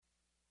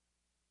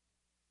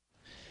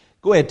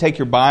Go ahead, take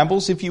your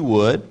Bibles if you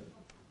would,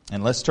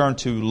 and let's turn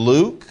to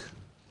Luke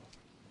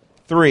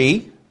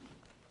 3.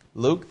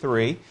 Luke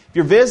 3. If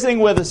you're visiting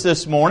with us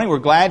this morning, we're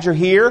glad you're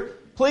here.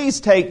 Please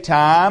take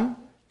time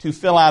to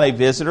fill out a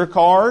visitor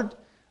card.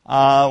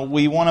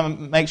 We want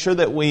to make sure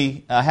that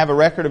we have a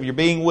record of your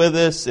being with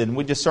us, and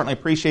we just certainly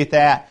appreciate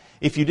that.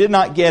 If you did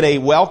not get a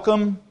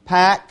welcome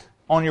pack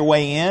on your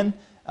way in,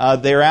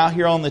 they're out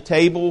here on the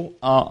table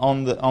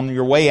on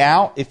your way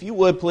out. If you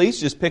would, please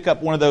just pick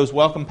up one of those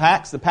welcome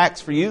packs. The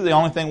pack's for you. The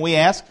only thing we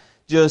ask,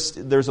 there's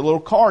a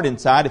little card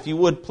inside. If you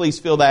would, please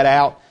fill that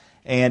out.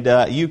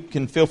 And you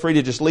can feel free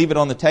to just leave it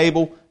on the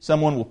table.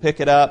 Someone will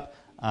pick it up.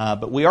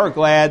 But we are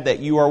glad that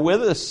you are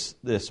with us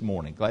this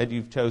morning. Glad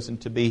you've chosen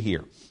to be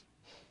here.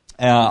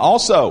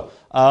 Also,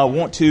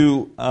 want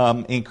to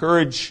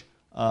encourage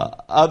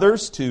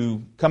others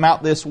to come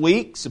out this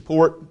week,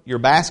 support your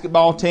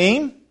basketball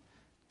team.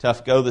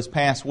 Tough go this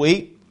past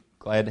week.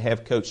 Glad to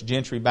have Coach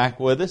Gentry back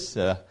with us.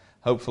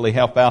 Hopefully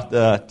help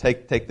out,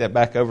 take that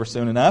back over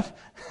soon enough.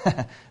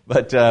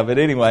 But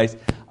anyways,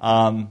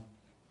 come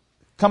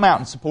out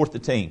and support the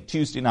team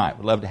Tuesday night.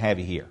 We'd love to have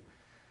you here.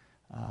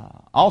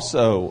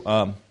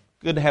 Also,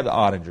 good to have the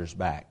Ottingers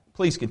back.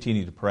 Please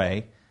continue to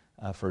pray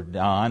for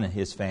Don and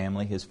his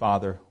family. His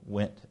father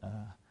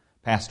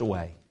passed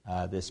away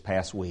this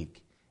past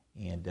week.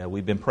 And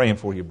we've been praying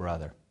for your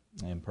brother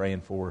and praying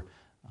for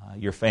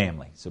your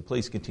family. So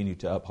please continue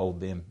to uphold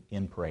them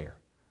in prayer.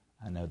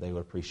 I know they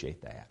would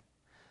appreciate that.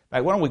 In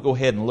fact, why don't we go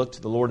ahead and look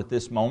to the Lord at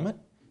this moment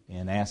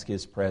and ask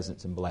His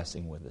presence and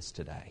blessing with us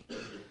today.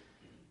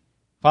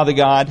 Father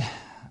God,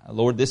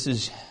 Lord, this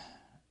is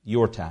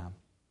your time.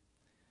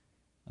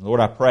 And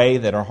Lord, I pray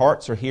that our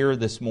hearts are here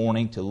this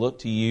morning to look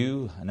to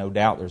you. No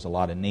doubt there's a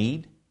lot of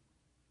need.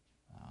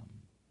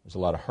 There's a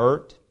lot of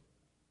hurt,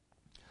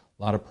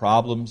 a lot of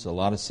problems, a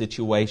lot of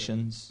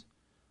situations.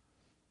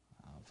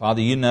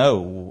 Father, you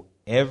know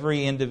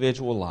every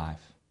individual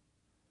life.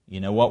 You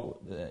know what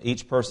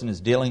each person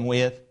is dealing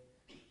with.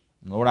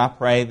 And Lord, I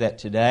pray that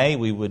today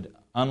we would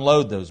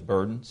unload those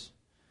burdens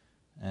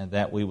and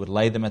that we would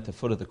lay them at the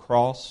foot of the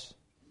cross.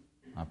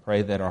 I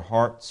pray that our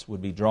hearts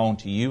would be drawn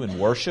to you in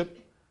worship.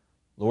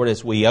 Lord,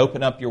 as we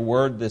open up your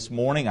word this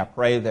morning, I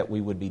pray that we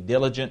would be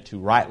diligent to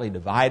rightly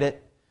divide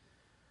it,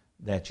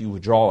 that you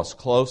would draw us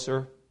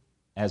closer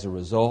as a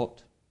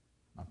result.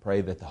 I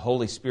pray that the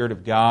Holy Spirit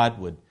of God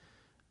would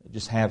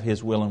just have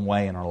His will and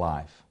way in our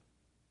life.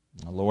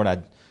 Lord,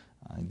 I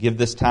give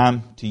this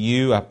time to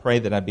you. I pray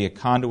that I be a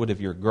conduit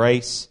of your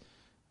grace.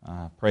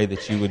 I pray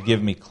that you would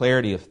give me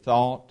clarity of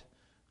thought.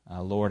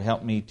 Lord,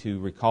 help me to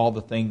recall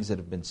the things that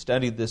have been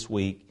studied this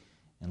week.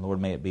 And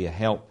Lord, may it be a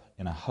help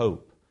and a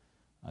hope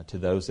to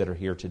those that are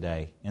here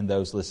today and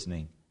those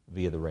listening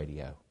via the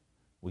radio.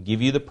 We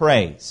give you the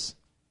praise.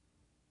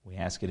 We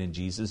ask it in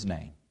Jesus'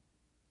 name.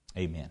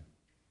 Amen.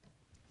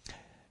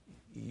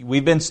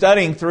 We've been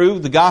studying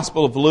through the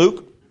Gospel of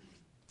Luke,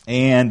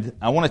 and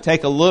I want to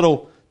take a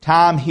little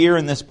time here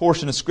in this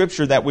portion of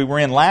Scripture that we were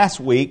in last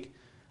week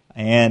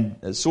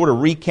and sort of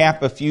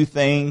recap a few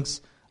things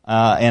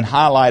and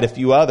highlight a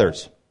few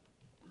others.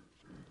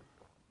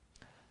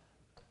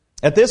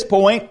 At this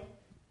point,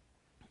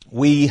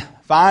 we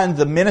find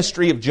the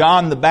ministry of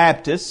John the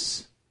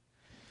Baptist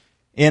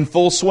in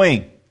full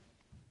swing.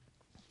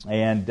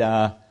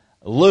 And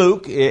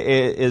Luke,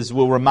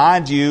 will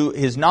remind you,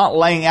 is not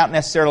laying out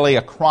necessarily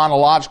a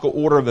chronological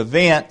order of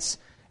events,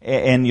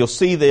 and you'll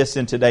see this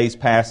in today's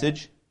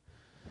passage.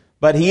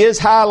 But he is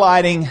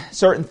highlighting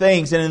certain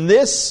things. And in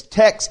this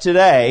text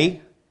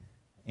today,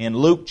 in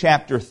Luke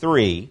chapter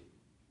 3,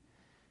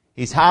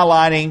 he's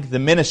highlighting the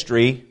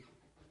ministry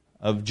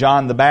of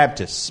John the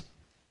Baptist.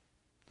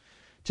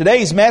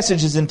 Today's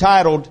message is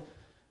entitled,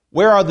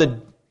 Where are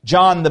the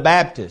John the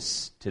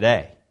Baptists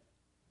today?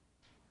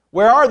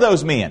 Where are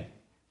those men?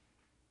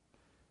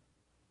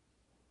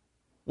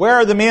 Where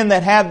are the men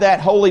that have that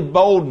holy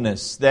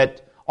boldness,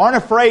 that aren't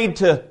afraid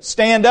to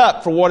stand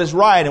up for what is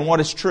right and what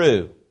is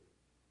true?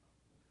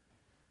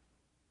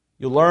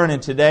 You'll learn in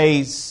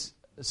today's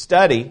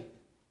study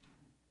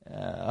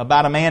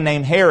about a man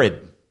named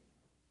Herod,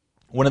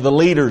 one of the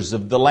leaders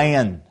of the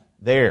land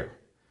there.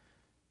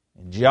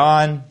 And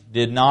John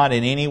did not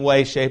in any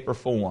way, shape, or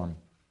form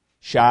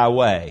shy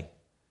away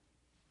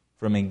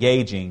from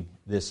engaging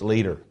this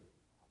leader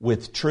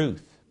with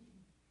truth.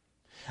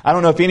 I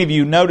don't know if any of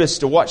you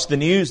noticed or watched the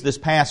news this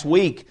past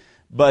week,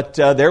 but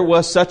there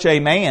was such a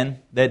man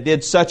that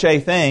did such a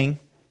thing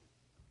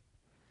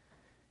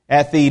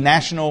at the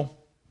national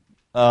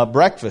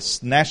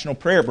breakfast, national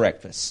prayer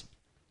breakfast.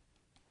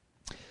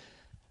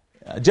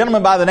 A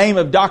gentleman by the name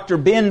of Dr.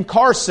 Ben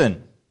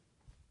Carson.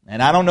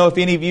 And I don't know if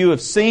any of you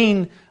have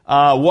seen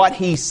what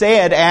he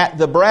said at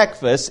the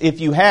breakfast.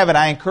 If you haven't,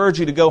 I encourage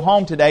you to go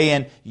home today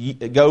and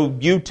go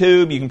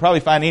YouTube. You can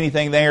probably find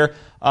anything there.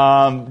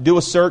 Do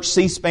a search.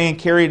 C-SPAN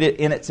carried it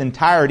in its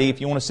entirety if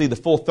you want to see the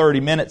full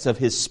 30 minutes of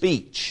his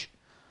speech.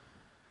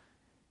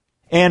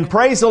 And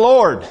praise the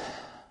Lord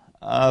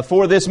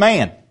for this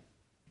man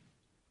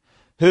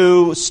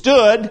who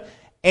stood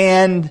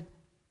and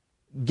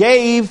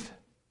gave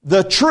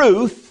the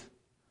truth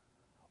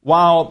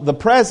while the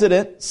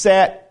president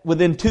sat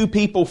within 2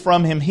 people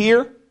from him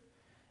here,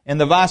 and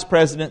the vice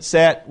president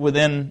sat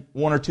within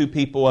 1 or 2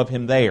 people of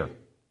him there.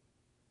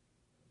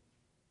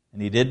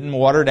 And he didn't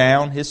water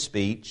down his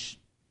speech.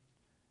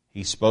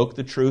 He spoke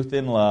the truth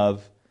in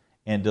love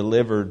and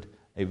delivered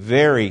a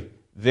very,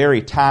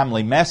 very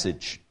timely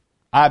message,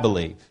 I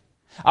believe.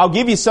 I'll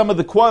give you some of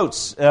the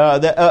quotes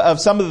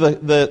of some of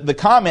the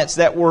comments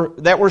that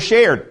were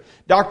shared.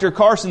 Dr.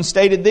 Carson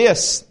stated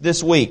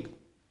this week.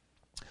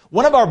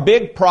 One of our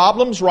big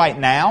problems right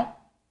now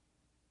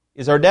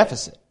is our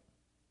deficit.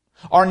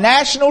 Our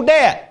national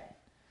debt,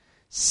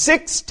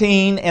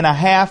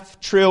 $16.5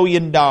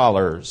 trillion.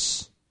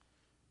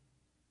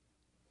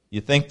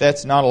 You think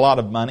that's not a lot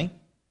of money?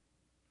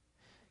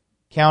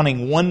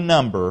 Counting one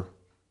number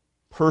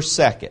per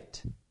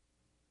second.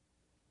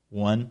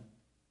 1,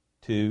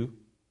 2,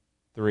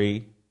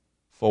 3,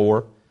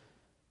 4.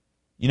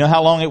 You know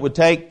how long it would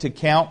take to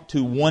count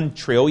to 1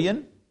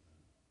 trillion?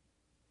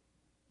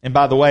 And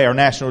by the way, our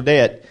national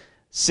debt,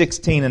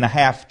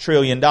 $16.5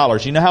 trillion.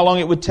 You know how long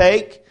it would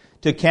take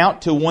to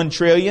count to 1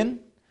 trillion?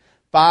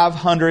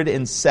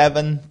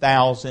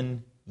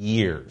 507,000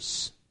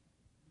 years.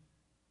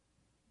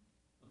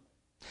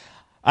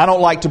 I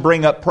don't like to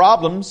bring up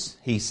problems,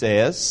 he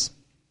says.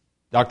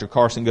 Dr.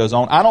 Carson goes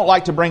on, I don't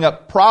like to bring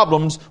up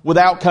problems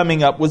without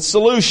coming up with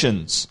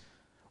solutions.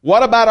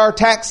 What about our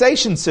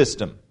taxation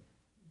system?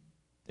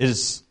 It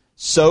is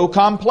so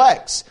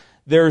complex.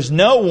 There's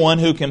no one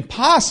who can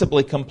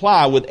possibly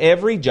comply with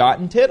every jot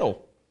and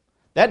tittle.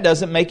 That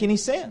doesn't make any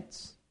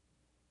sense.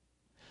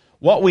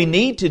 What we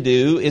need to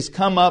do is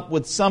come up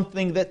with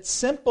something that's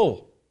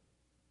simple.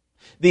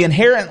 The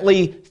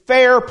inherently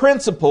fair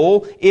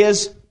principle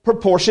is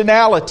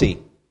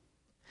proportionality.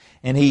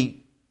 And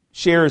he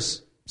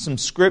shares some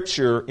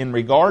scripture in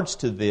regards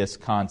to this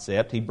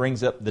concept. He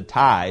brings up the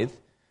tithe,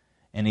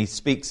 and he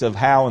speaks of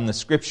how in the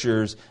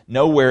scriptures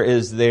nowhere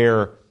is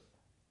there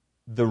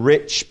the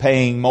rich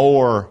paying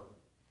more.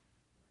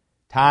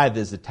 Tithe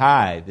is a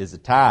tithe is a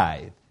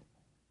tithe.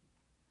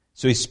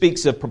 So he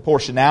speaks of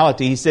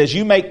proportionality. He says,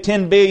 you make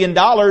 $10 billion,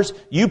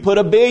 you put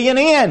 $1 billion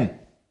in.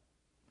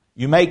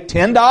 You make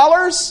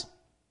 $10,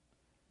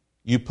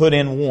 you put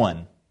in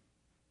 1.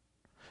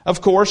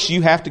 Of course,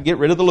 you have to get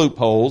rid of the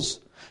loopholes.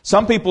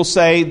 Some people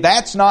say,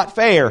 that's not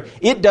fair.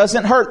 It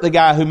doesn't hurt the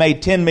guy who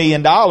made $10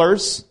 million.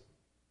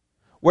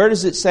 Where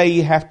does it say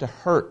you have to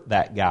hurt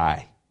that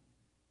guy?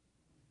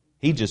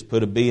 He just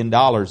put $1 billion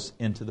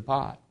into the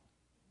pot.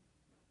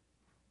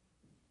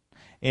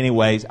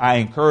 Anyways, I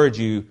encourage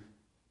you,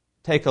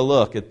 take a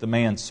look at the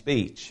man's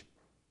speech.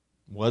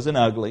 It wasn't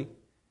ugly.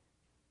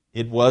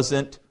 It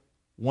wasn't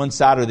one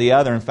side or the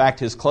other. In fact,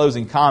 his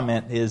closing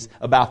comment is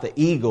about the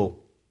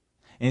eagle.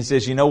 And he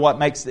says, you know what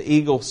makes the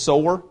eagle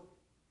soar?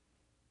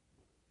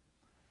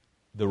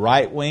 The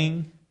right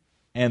wing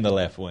and the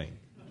left wing.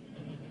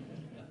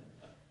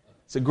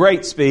 It's a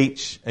great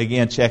speech.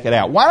 Again, check it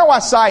out. Why do I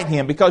cite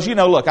him? Because,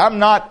 look,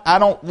 I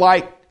don't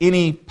like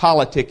any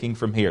politicking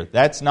from here.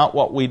 That's not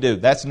what we do.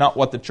 That's not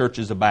what the church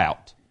is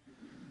about.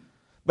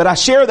 But I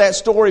share that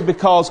story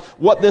because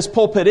what this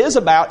pulpit is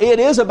about, it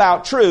is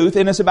about truth,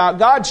 and it's about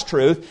God's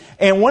truth.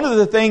 And one of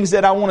the things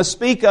that I want to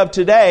speak of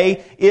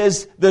today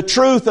is the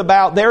truth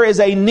about there is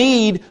a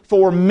need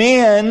for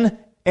men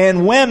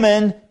and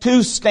women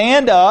to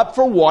stand up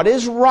for what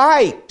is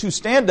right, to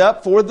stand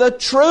up for the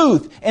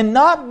truth, and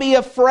not be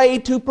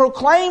afraid to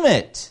proclaim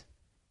it.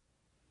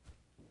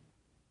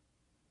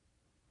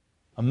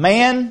 A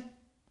man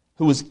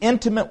who is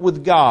intimate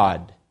with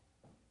God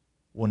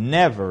will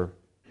never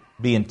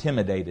be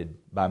intimidated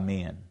by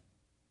men.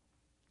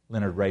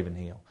 Leonard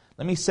Ravenhill.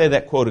 Let me say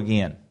that quote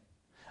again.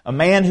 A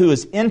man who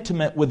is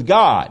intimate with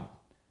God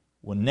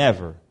will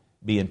never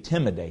be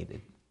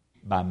intimidated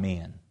by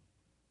men.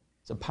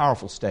 It's a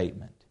powerful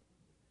statement.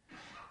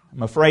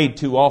 I'm afraid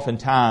too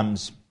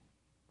oftentimes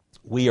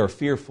we are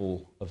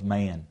fearful of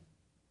man.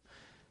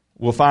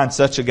 We'll find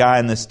such a guy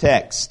in this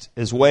text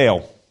as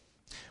well.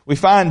 We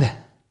find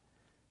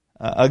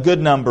a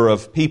good number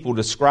of people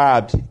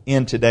described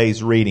in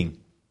today's reading.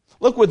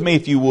 Look with me,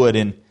 if you would,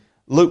 in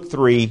Luke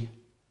 3,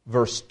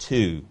 verse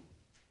 2.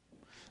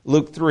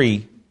 Luke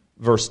 3,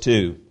 verse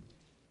 2.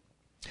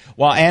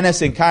 While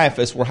Annas and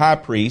Caiaphas were high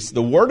priests,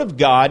 the word of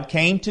God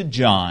came to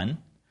John,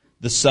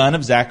 the son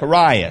of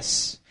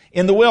Zacharias,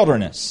 in the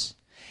wilderness.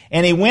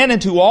 And he went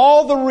into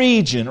all the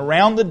region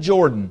around the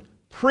Jordan,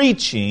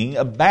 preaching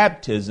a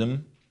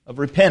baptism of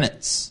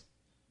repentance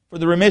for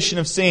the remission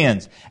of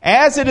sins.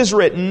 As it is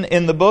written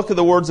in the book of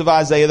the words of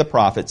Isaiah the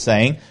prophet,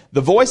 saying,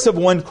 the voice of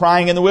one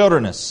crying in the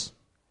wilderness,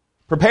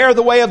 prepare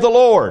the way of the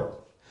Lord,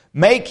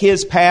 make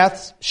his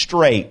paths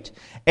straight.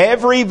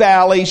 Every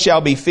valley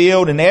shall be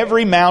filled, and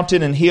every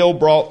mountain and hill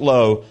brought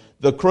low.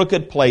 The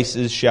crooked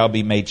places shall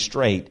be made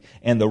straight,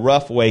 and the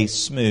rough ways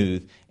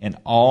smooth, and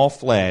all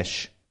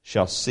flesh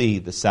shall see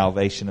the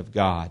salvation of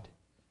God.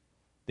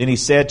 Then he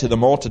said to the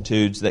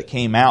multitudes that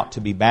came out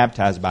to be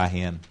baptized by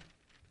him,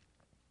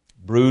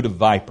 brood of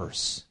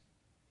vipers,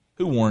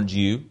 who warned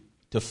you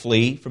to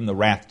flee from the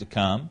wrath to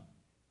come?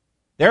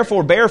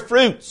 Therefore bear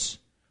fruits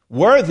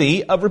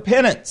worthy of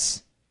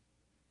repentance.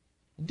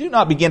 Do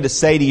not begin to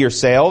say to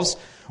yourselves,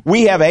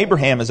 we have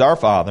Abraham as our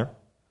father.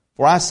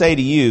 For I say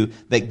to you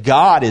that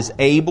God is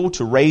able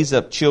to raise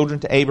up children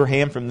to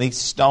Abraham from these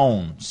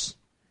stones.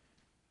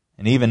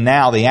 And even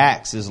now the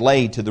axe is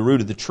laid to the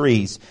root of the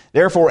trees.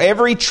 Therefore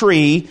every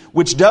tree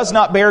which does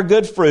not bear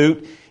good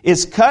fruit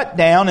is cut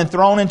down and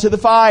thrown into the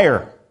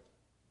fire.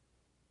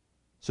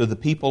 So the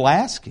people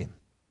asked him,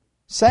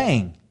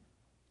 saying,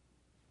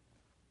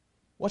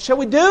 what shall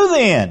we do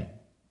then?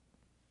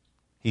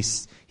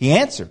 He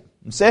answered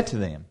and said to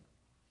them,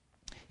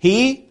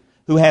 he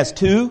who has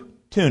 2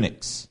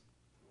 tunics,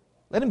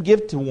 let him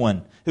give to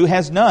one who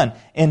has none,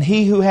 and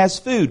he who has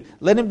food,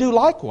 let him do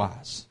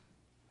likewise.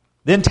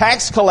 Then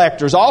tax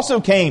collectors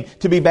also came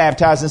to be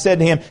baptized and said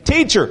to him,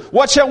 Teacher,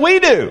 what shall we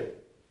do?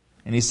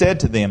 And he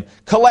said to them,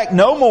 collect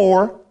no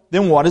more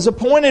than what is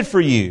appointed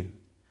for you.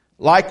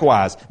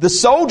 Likewise, the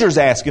soldiers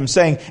asked him,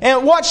 saying,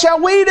 and what shall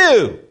we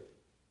do?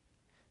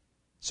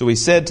 So he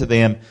said to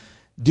them,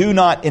 do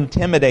not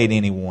intimidate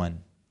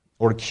anyone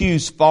or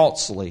accuse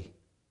falsely,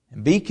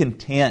 and be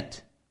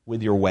content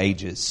with your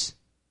wages.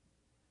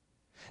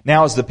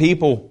 Now as the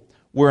people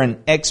were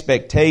in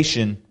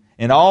expectation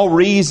and all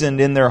reasoned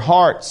in their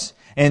hearts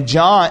and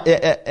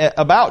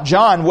about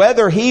John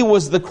whether he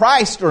was the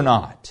Christ or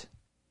not,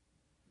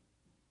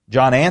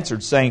 John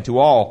answered, saying to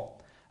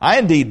all, I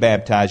indeed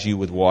baptize you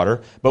with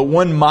water, but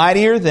one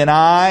mightier than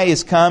I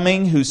is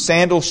coming, whose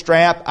sandal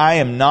strap I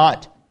am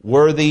not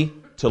worthy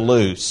to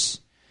loose.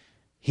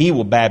 He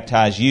will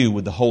baptize you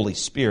with the Holy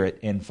Spirit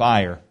and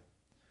fire.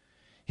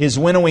 His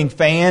winnowing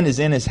fan is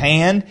in his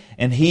hand,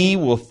 and he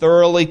will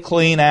thoroughly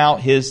clean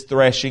out his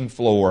threshing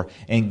floor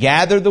and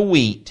gather the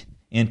wheat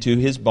into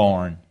his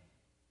barn.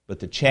 But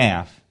the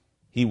chaff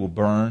he will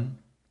burn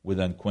with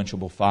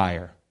unquenchable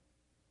fire.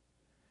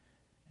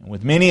 And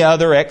with many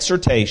other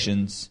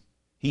exhortations,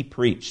 he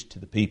preached to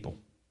the people.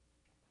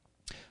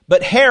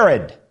 But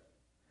Herod,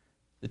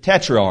 the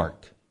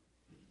Tetrarch,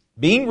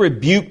 being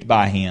rebuked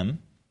by him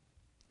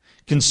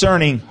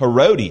concerning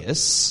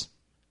Herodias,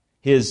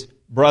 his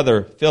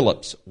brother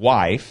Philip's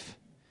wife,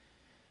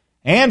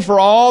 and for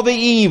all the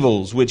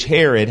evils which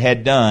Herod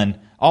had done,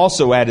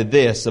 also added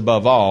this,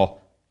 above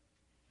all,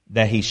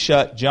 that he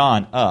shut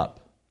John up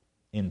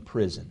in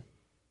prison.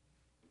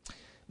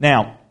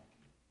 Now,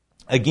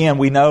 again,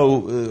 we know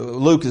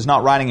Luke is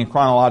not writing in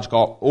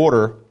chronological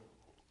order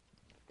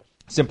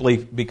simply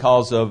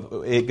because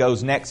of it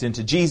goes next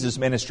into Jesus'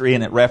 ministry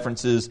and it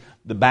references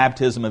the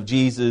baptism of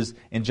Jesus,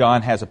 and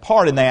John has a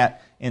part in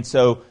that. And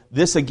so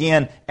this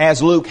again,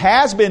 as Luke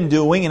has been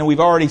doing, and we've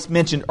already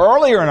mentioned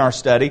earlier in our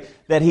study,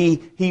 that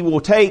he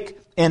will take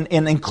and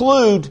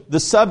include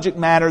the subject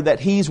matter that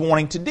he's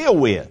wanting to deal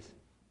with.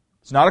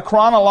 It's not a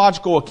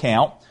chronological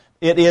account.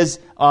 It is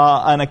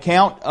an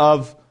account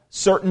of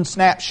certain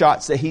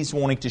snapshots that he's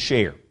wanting to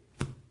share.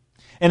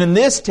 And in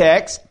this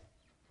text,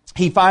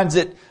 he finds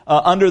it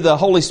under the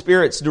Holy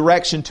Spirit's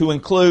direction to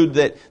include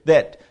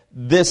that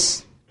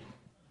this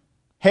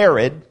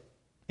Herod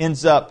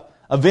ends up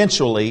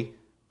eventually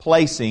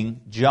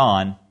placing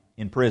John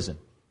in prison.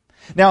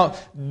 Now,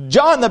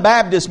 John the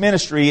Baptist's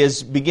ministry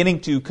is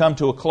beginning to come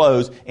to a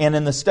close, and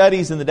in the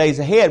studies in the days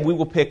ahead, we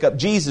will pick up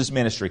Jesus'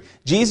 ministry.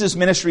 Jesus'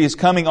 ministry is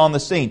coming on the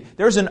scene.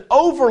 There's an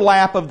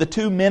overlap of the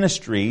two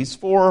ministries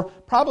for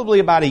probably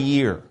about a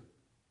year.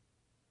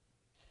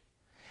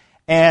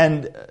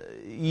 And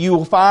you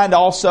will find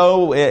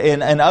also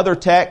in other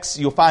texts,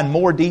 you'll find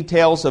more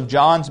details of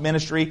John's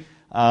ministry,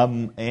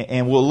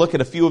 and we'll look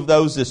at a few of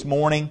those this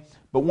morning.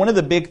 But one of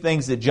the big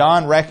things that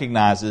John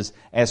recognizes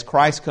as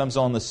Christ comes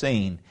on the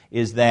scene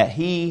is that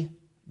he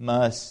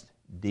must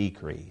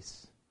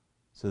decrease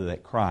so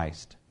that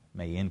Christ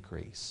may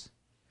increase.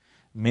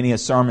 Many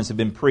sermons have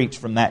been preached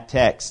from that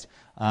text,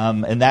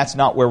 and that's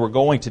not where we're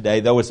going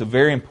today, though it's a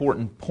very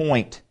important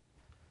point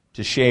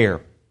to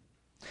share.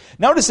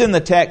 Notice in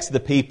the text the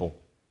people.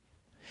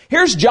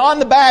 Here's John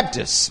the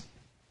Baptist.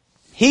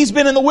 He's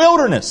been in the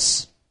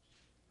wilderness.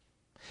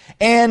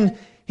 And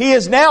he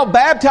is now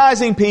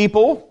baptizing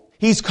people.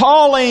 He's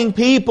calling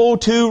people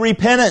to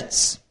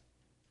repentance.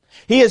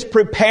 He is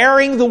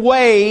preparing the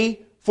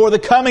way for the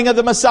coming of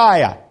the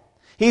Messiah.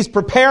 He's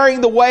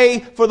preparing the way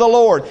for the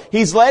Lord.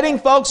 He's letting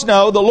folks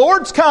know the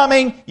Lord's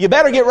coming. You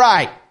better get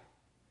right.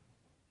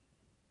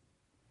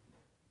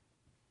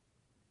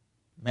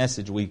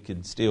 Message we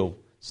can still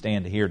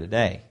stand to hear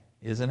today,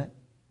 isn't it?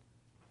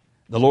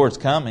 The Lord's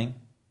coming.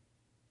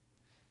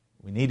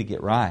 We need to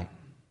get right.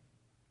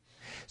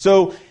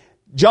 So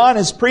John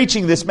is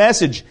preaching this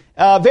message.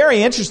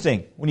 Very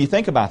interesting when you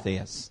think about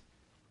this.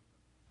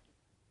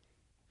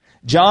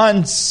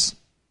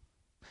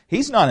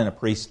 He's not in a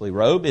priestly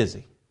robe, is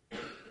he?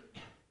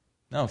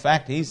 No, in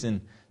fact, he's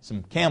in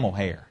some camel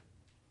hair.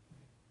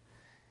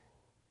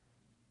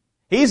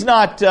 He's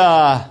not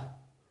out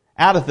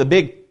at the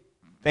big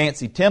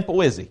fancy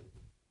temple, is he?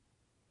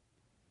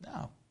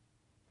 No.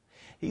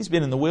 He's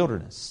been in the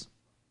wilderness.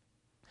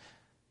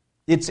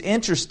 It's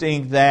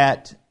interesting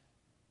that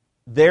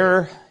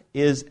there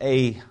is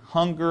a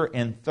hunger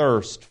and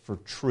thirst for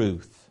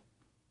truth.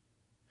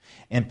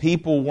 and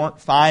people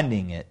weren't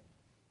finding it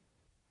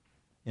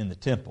in the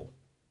temple.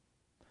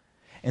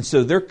 And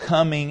so they're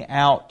coming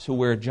out to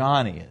where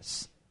John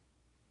is.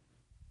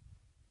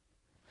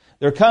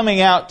 They're coming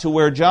out to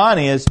where John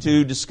is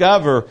to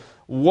discover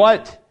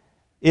what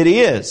it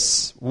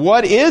is.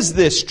 What is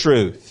this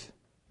truth?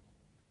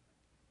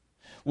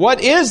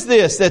 What is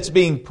this that's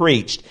being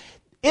preached?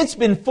 It's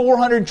been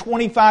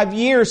 425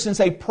 years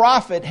since a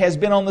prophet has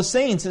been on the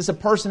scene, since a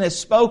person has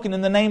spoken in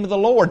the name of the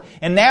Lord.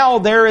 And now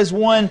there is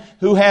one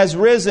who has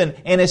risen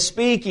and is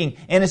speaking,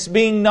 and it's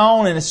being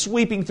known and is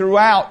sweeping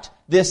throughout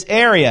this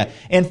area.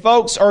 And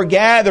folks are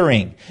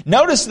gathering.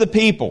 Notice the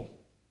people.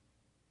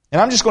 And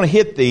I'm just going to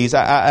hit these.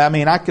 I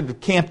mean, I could have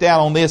camped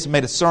out on this and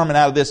made a sermon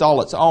out of this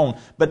all its own.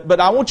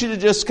 But I want you to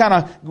just kind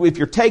of, if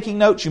you're taking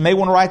notes, you may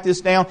want to write this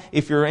down.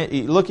 If you're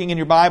looking in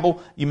your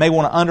Bible, you may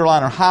want to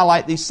underline or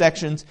highlight these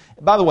sections.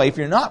 By the way, if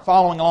you're not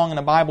following along in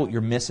the Bible,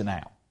 you're missing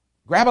out.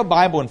 Grab a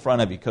Bible in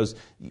front of you, because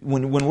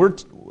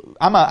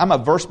I'm a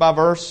verse by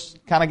verse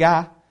kind of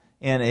guy,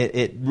 and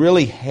it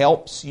really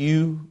helps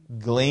you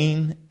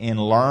glean and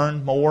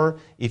learn more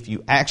if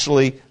you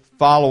actually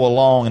follow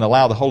along and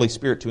allow the Holy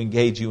Spirit to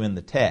engage you in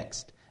the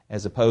text,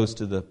 as opposed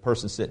to the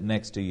person sitting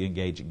next to you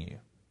engaging you.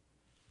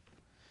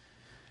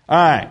 All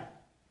right.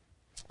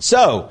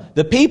 So,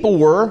 the people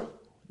were,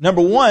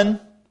 number one,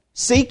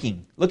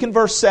 seeking. Look in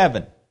verse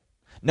 7.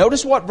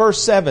 Notice what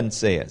verse 7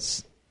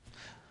 says.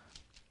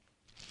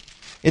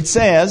 It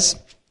says,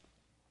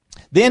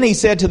 "Then he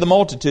said to the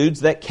multitudes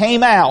that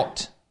came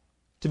out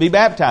to be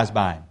baptized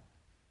by him."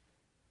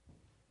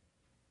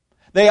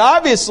 They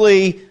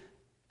obviously,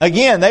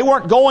 again, they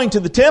weren't going to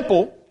the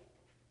temple.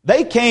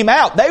 They came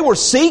out. They were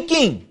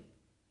seeking.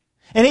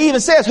 And he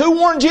even says, "Who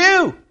warned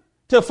you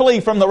to flee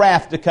from the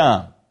wrath to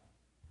come?"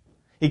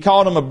 He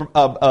called them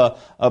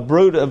a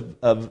brood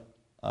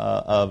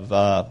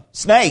of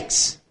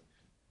snakes.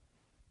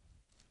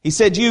 He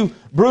said, "You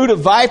brood of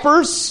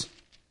vipers,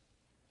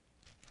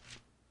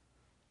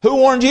 who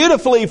warned you to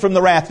flee from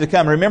the wrath to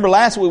come?" Remember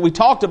last week we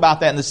talked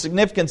about that and the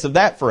significance of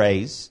that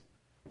phrase.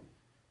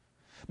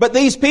 But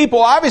these people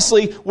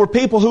obviously were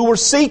people who were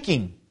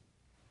seeking.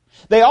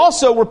 They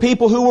also were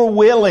people who were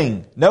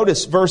willing.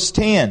 Notice verse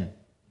 10.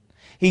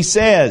 He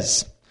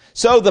says,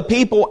 "So the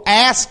people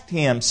asked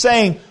him,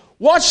 saying,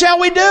 'What shall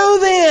we do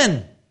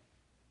then?'"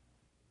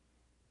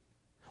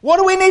 What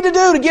do we need to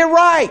do to get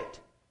right?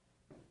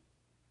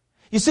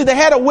 You see, they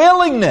had a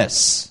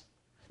willingness.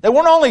 They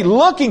weren't only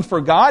looking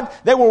for God,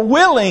 they were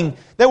willing.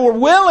 They were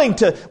willing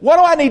to, what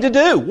do I need to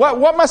do?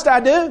 What must I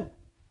do?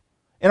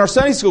 In our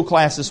Sunday school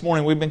class this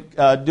morning, we've been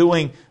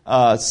doing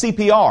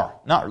CPR,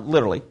 not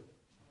literally,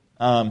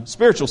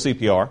 spiritual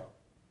CPR.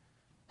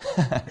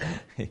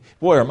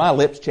 Boy, are my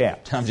lips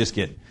chapped. I'm just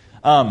kidding.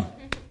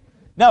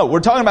 No,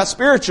 we're talking about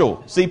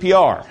spiritual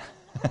CPR.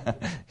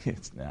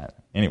 It's not.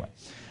 Anyway.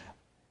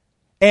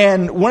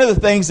 And one of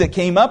the things that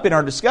came up in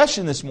our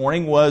discussion this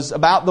morning was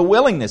about the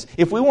willingness.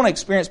 If we want to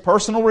experience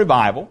personal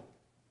revival,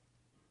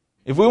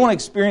 if we want to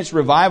experience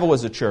revival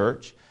as a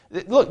church,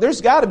 look,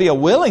 there's got to be a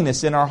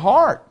willingness in our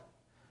heart.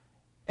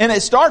 And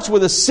it starts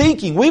with a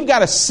seeking. We've got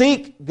to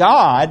seek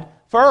God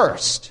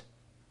first.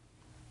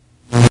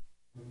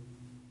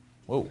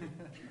 Whoa.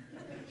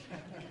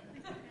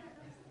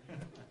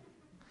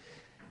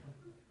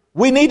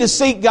 We need to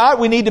seek God.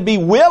 We need to be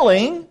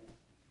willing.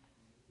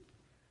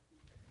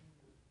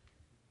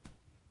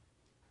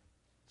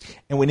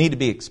 And we need to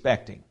be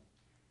expecting.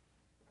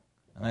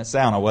 And that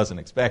sound I wasn't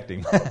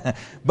expecting.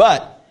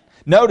 But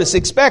notice,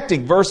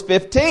 expecting. Verse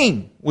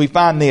 15, we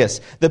find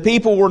this. The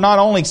people were not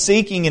only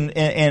seeking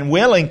and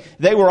willing,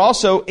 they were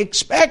also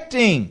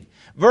expecting.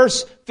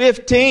 Verse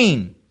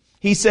 15,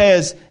 he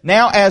says,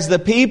 "Now as the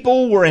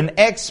people were in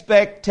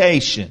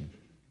expectation."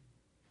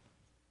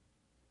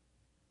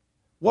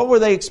 What were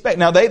they expecting?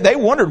 Now they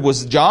wondered,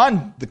 was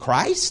John the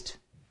Christ?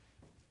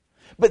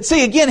 But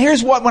see, again,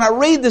 here's what, when I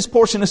read this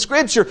portion of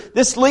Scripture,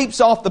 this leaps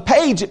off the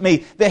page at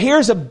me, that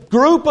here's a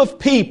group of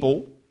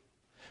people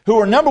who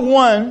are, number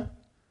one,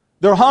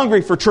 they're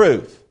hungry for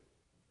truth.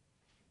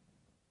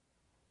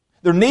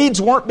 Their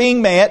needs weren't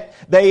being met.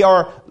 They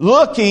are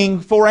looking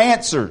for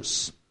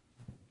answers.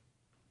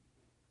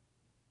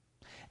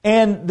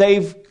 And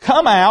they've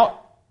come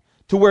out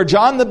to where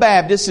John the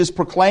Baptist is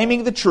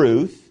proclaiming the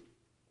truth.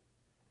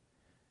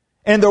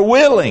 And they're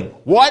willing.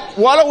 What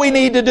do we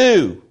need to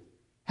do?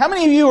 How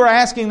many of you are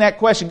asking that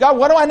question? God,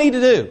 what do I need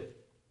to do?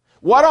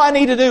 What do I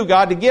need to do,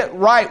 God, to get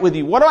right with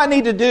you? What do I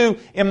need to do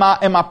in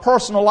my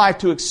personal life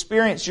to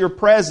experience your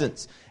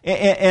presence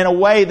in a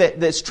way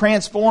that's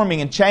transforming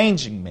and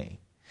changing me?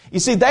 You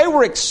see, they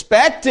were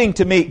expecting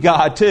to meet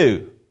God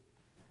too.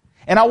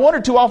 And I wonder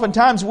too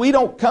oftentimes we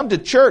don't come to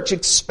church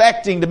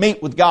expecting to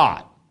meet with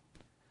God.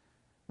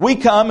 We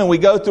come and we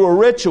go through a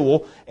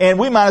ritual and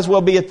we might as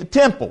well be at the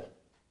temple.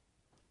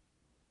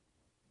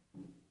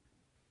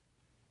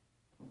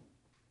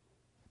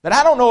 But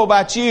I don't know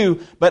about you,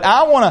 but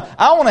I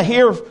want to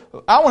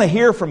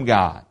hear from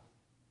God.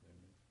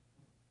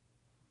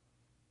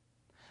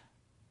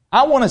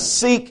 I want to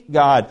seek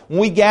God when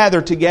we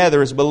gather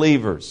together as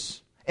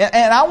believers.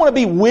 And I want to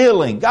be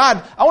willing.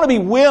 God, I want to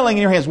be willing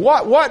in your hands.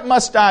 What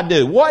must I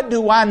do? What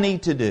do I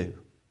need to do?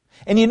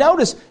 And you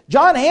notice,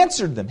 John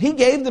answered them. He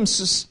gave them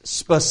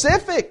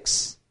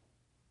specifics.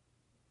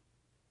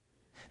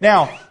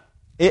 Now,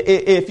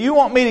 if you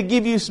want me to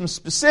give you some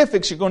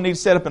specifics, you're going to need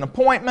to set up an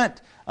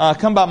appointment.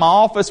 Come by my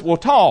office, we'll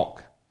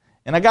talk.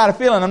 And I got a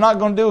feeling I'm not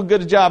going to do a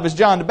good job as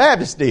John the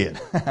Baptist did.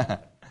 All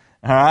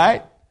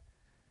right?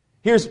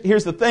 Here's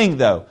the thing,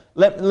 though.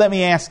 Let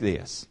me ask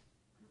this.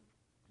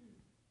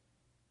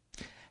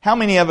 How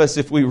many of us,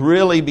 if we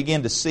really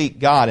begin to seek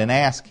God and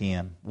ask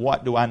Him,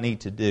 what do I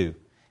need to do?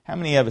 How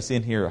many of us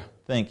in here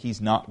think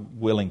He's not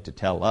willing to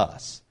tell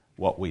us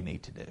what we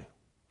need to do?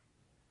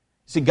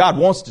 See, God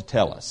wants to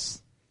tell us.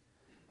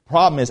 The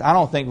problem is, I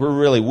don't think we're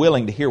really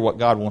willing to hear what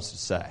God wants to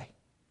say.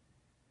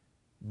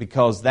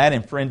 Because that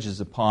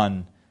infringes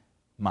upon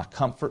my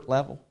comfort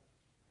level.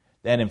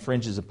 That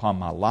infringes upon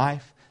my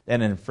life.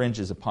 That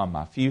infringes upon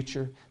my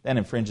future. That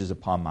infringes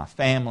upon my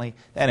family.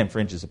 That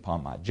infringes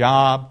upon my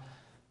job.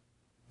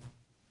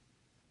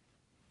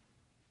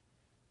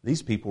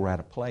 These people were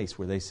at a place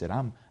where they said,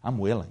 I'm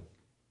willing.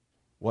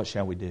 What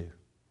shall we do?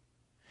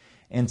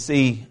 And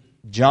see,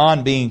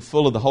 John being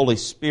full of the Holy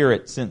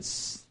Spirit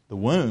since the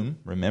womb,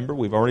 remember,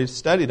 we've already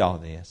studied all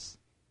this.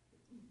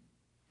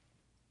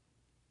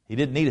 He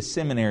didn't need a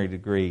seminary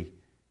degree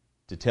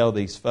to tell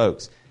these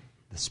folks.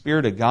 The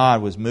Spirit of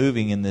God was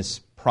moving in this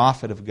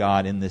prophet of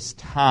God in this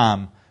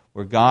time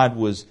where God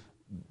was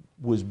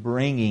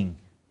bringing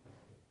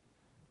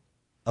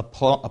a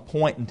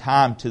point in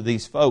time to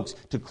these folks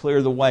to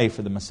clear the way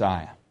for the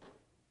Messiah.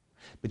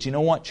 But you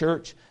know what,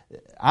 church?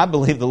 I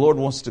believe the Lord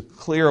wants to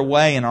clear a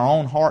way in our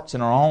own hearts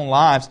and our own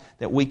lives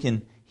that we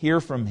can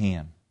hear from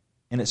Him.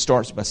 And it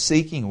starts by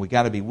seeking, and we've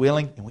got to be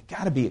willing, and we've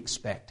got to be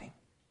expecting.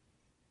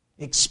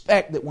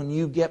 Expect that when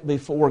you get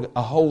before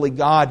a holy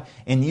God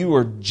and you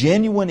are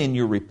genuine in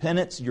your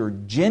repentance, you're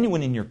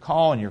genuine in your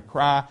call and your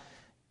cry,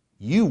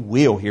 you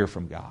will hear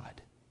from God.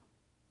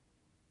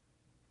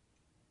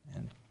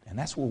 And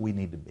that's where we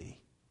need to be.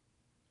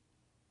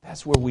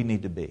 That's where we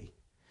need to be.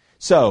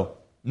 So,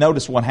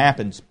 notice what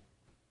happens.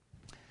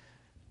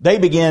 They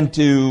begin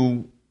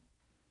to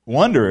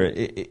wonder,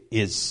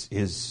 is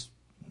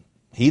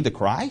he the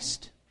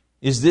Christ?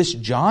 Is this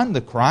John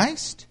the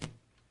Christ?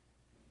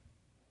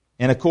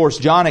 And of course,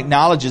 John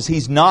acknowledges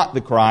he's not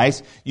the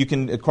Christ. You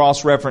can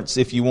cross-reference,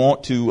 if you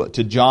want, to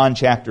John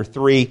chapter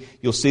 3.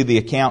 You'll see the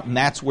account, and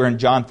that's where in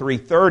John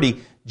 3:30,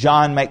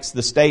 John makes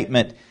the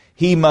statement,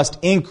 He must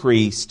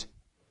increase,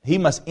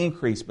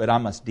 but I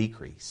must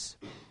decrease.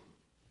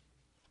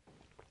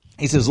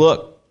 He says,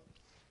 look,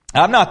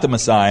 I'm not the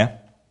Messiah.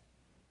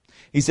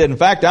 He said, in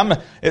fact,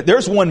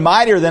 there's one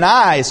mightier than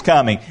I is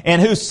coming,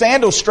 and whose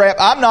sandal strap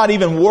I'm not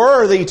even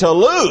worthy to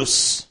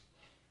loose.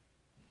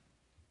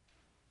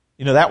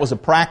 You know, that was a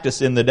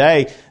practice in the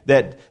day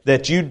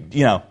that you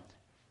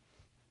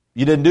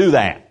didn't do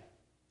that.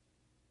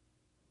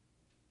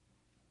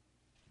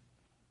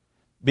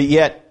 But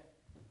yet,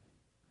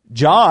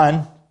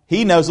 John,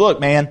 he knows, look,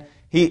 man,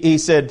 he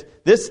said,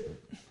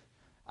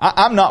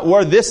 I'm not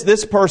worthy.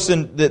 This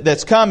person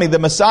that's coming, the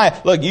Messiah.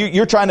 Look,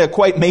 you're trying to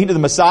equate me to the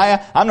Messiah.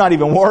 I'm not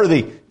even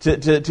worthy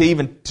to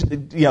even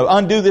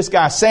undo this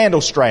guy's sandal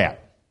strap.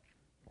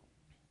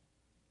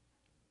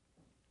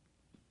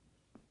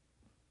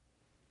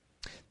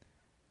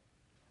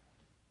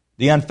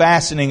 The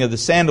unfastening of the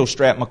sandal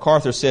strap,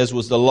 MacArthur says,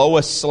 was the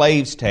lowest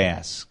slave's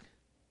task,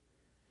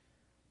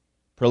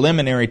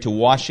 preliminary to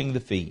washing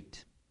the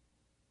feet.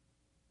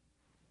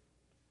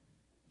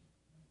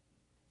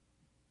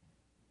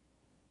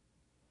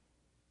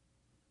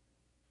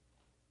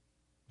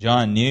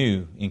 John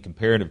knew, in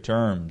comparative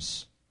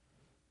terms,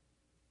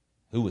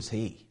 who was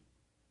he?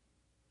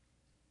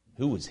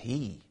 Who was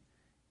he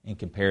in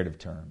comparative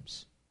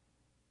terms?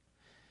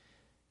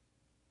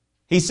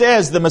 He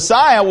says the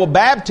Messiah will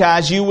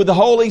baptize you with the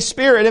Holy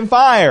Spirit and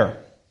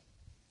fire.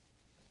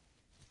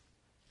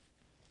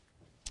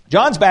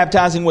 John's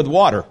baptizing with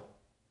water.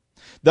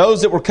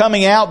 Those that were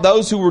coming out,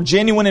 those who were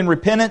genuine in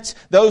repentance,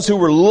 those who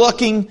were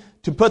looking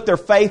to put their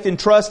faith and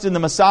trust in the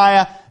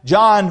Messiah,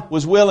 John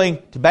was willing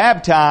to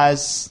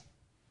baptize.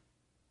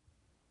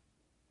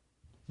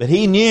 But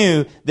he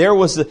knew there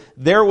was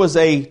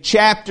a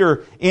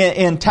chapter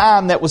in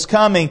time that was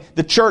coming,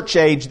 the church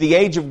age, the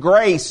age of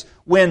grace,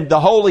 when the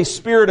Holy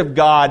Spirit of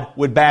God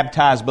would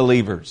baptize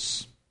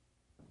believers.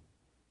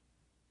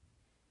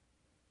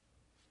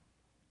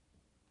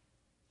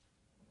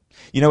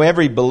 You know,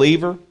 every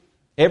believer,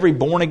 every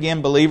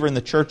born-again believer in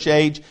the church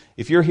age,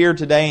 if you're here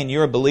today and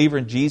you're a believer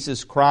in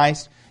Jesus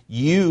Christ,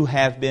 you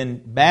have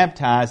been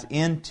baptized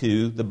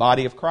into the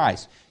body of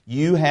Christ.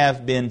 You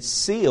have been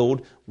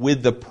sealed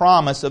with the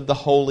promise of the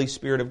Holy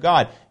Spirit of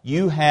God.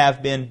 You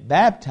have been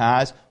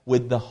baptized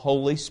with the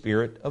Holy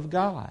Spirit of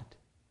God.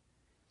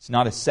 It's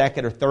not a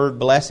second or third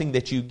blessing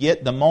that you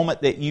get. The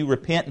moment that you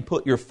repent and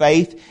put your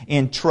faith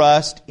and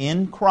trust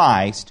in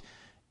Christ,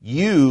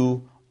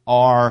 you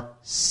are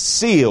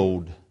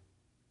sealed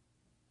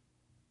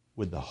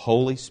with the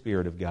Holy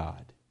Spirit of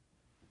God.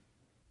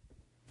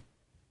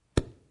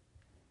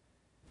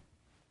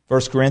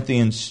 1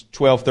 Corinthians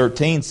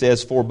 12:13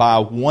 says, "For by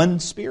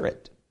one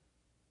Spirit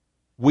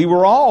we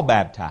were all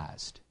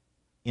baptized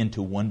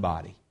into one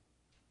body."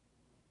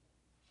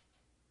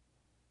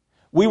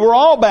 We were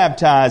all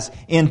baptized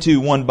into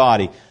one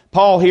body.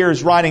 Paul here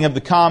is writing of the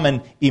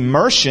common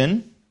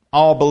immersion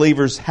all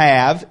believers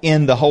have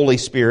in the Holy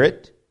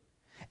Spirit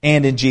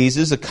and in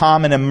Jesus, a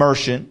common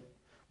immersion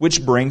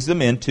which brings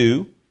them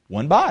into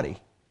one body.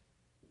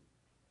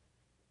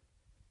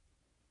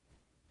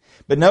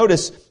 But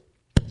notice,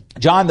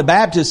 John the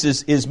Baptist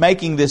is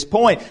making this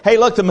point. Hey,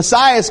 look, the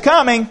Messiah is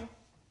coming.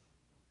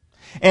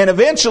 And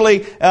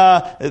eventually,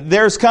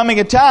 there's coming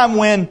a time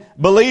when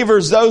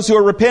believers, those who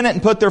are repentant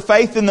and put their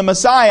faith in the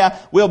Messiah,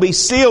 will be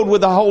sealed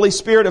with the Holy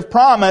Spirit of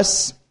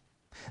promise.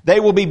 They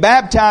will be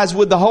baptized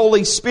with the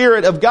Holy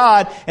Spirit of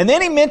God. And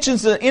then he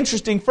mentions an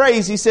interesting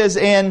phrase. He says,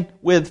 "and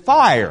with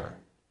fire."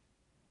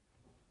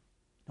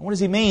 And what does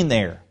he mean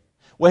there?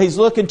 Well, he's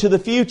looking to the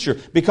future,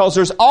 because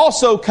there's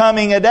also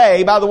coming a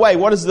day. By the way,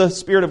 what does the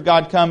Spirit of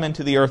God come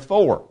into the earth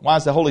for? Why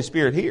is the Holy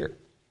Spirit here?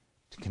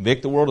 To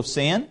convict the world of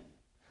sin,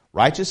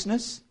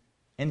 righteousness,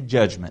 and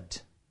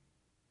judgment.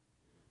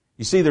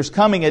 You see, there's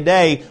coming a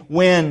day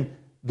when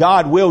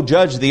God will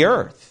judge the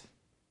earth,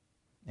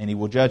 and He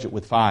will judge it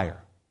with fire.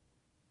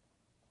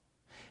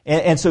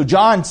 And so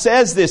John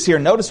says this here.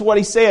 Notice what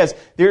he says.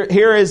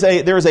 There is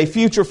a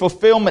future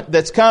fulfillment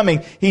that's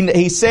coming.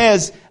 He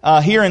says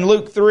here in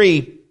Luke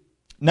 3,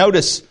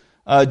 notice,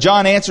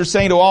 John answered,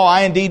 saying to all,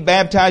 "I indeed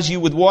baptize you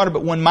with water,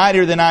 but one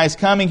mightier than I is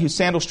coming, whose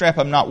sandal strap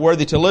I'm not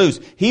worthy to loose.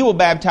 He will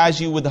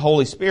baptize you with the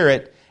Holy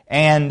Spirit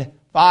and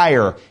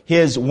fire.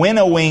 His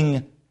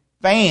winnowing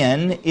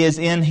fan is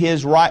in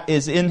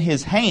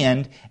his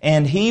hand,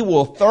 and he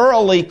will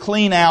thoroughly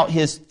clean out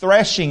his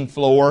threshing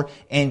floor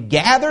and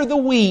gather the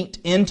wheat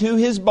into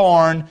his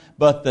barn,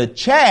 but the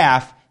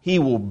chaff he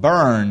will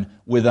burn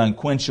with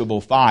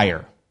unquenchable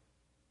fire."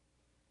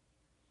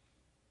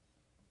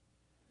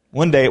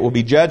 One day it will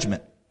be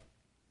judgment.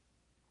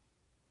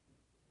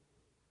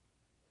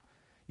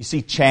 You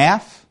see,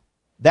 chaff,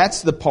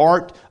 that's the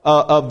part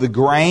of the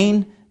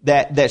grain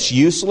that's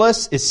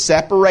useless. It's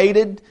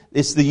separated.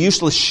 It's the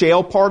useless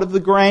shell part of the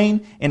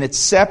grain, and it's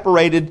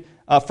separated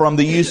from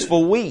the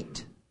useful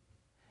wheat.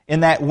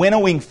 And that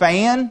winnowing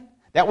fan,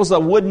 that was a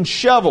wooden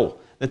shovel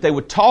that they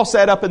would toss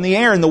that up in the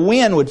air, and the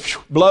wind would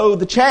blow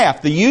the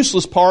chaff, the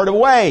useless part,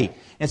 away.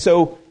 And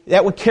so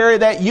that would carry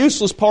that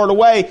useless part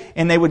away,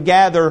 and they would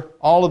gather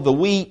all of the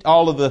wheat,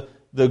 all of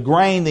the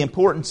grain, the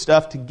important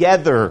stuff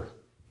together.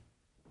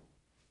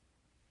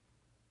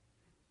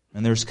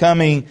 And there's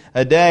coming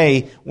a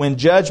day when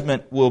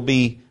judgment will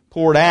be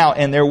poured out,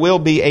 and there will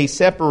be a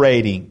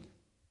separating.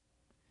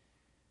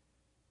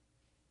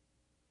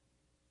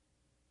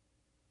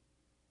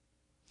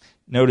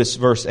 Notice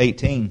verse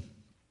 18.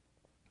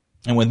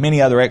 "And with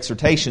many other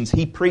exhortations,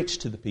 he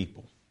preached to the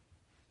people."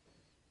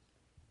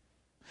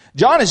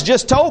 John has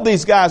just told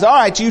these guys, all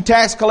right, you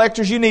tax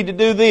collectors, you need to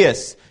do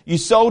this. You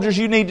soldiers,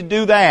 you need to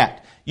do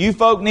that. You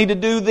folk need to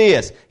do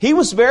this. He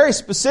was very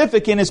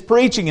specific in his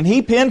preaching, and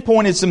he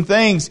pinpointed some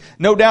things,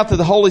 no doubt, that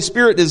the Holy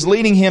Spirit is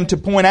leading him to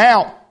point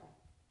out.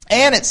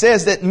 And it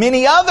says that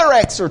many other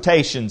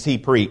exhortations he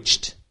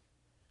preached.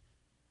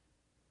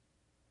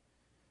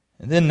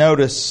 And then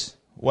notice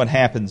what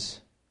happens,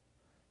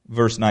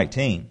 verse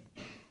 19.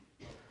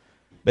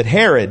 "But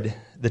Herod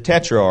the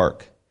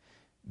Tetrarch,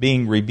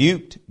 being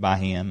rebuked by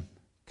him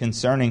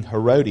concerning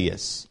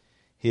Herodias,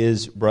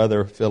 his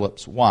brother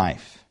Philip's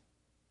wife,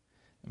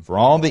 and for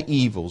all the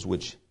evils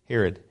which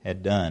Herod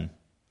had done,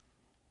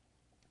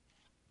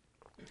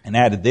 and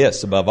added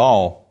this, above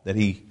all, that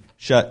he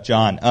shut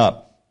John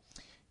up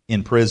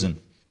in prison."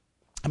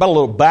 How about a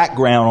little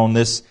background on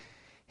this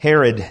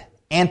Herod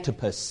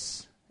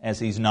Antipas, as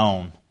he's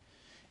known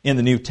in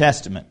the New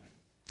Testament?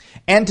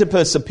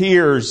 Antipas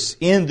appears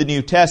in the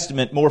New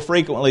Testament more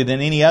frequently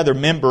than any other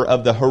member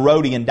of the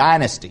Herodian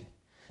dynasty.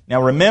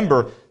 Now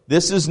remember,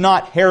 this is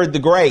not Herod the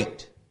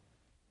Great,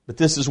 but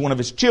this is one of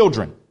his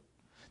children.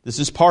 This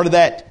is part of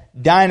that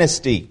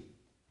dynasty,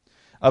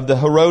 of the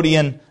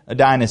Herodian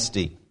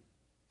dynasty.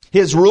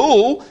 His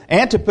rule,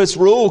 Antipas'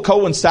 rule,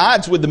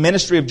 coincides with the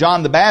ministry of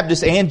John the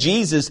Baptist and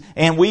Jesus,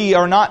 and we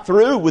are not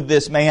through with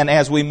this man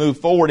as we move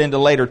forward into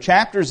later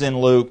chapters in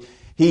Luke.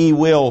 He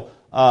will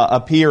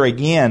appear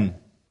again,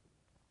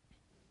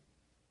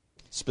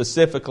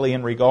 specifically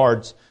in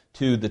regards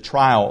to the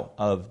trial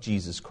of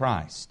Jesus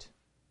Christ.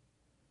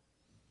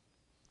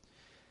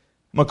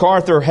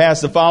 MacArthur has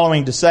the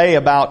following to say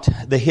about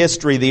the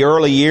history, the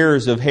early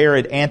years of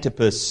Herod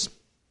Antipas.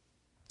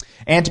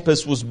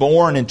 Antipas was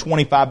born in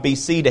 25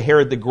 BC to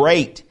Herod the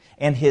Great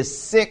and his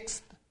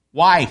sixth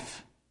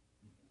wife.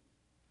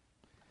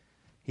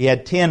 He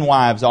had 10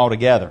 wives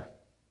altogether.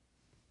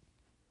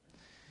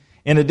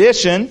 In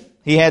addition,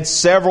 he had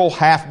several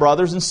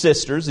half-brothers and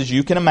sisters, as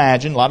you can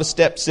imagine, a lot of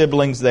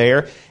step-siblings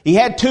there. He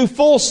had 2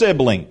 full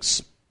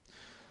siblings,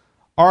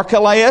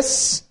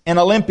 Archelaus and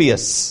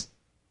Olympias.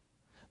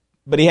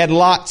 But he had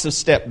lots of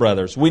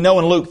stepbrothers. We know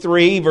in Luke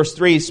 3, verse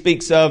 3, he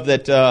speaks of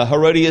that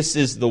Herodias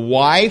is the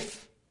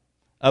wife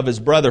of his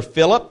brother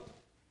Philip.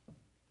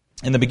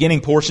 In the beginning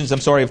portions,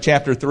 of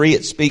chapter 3,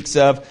 it speaks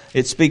of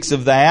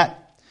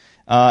that.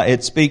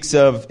 It speaks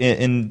of,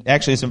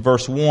 actually it's in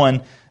verse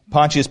 1,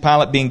 Pontius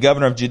Pilate being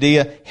governor of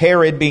Judea,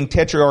 Herod being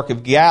tetrarch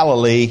of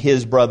Galilee,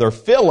 his brother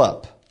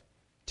Philip,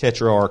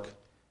 tetrarch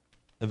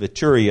of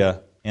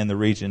Iturea and the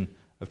region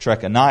of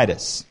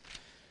Trachonitis.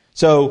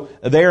 So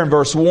there in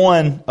verse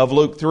 1 of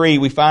Luke 3,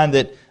 we find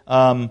that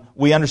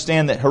we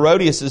understand that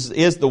Herodias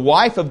is the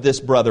wife of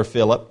this brother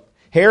Philip.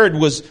 Herod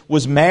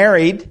was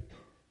married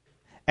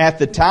at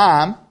the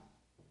time.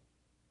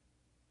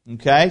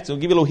 Okay, so I'll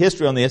give you a little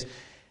history on this.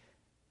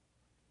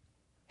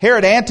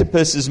 Herod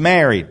Antipas is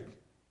married.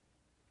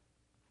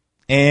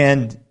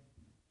 And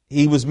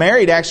he was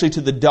married actually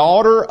to the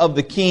daughter of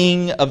the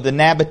king of the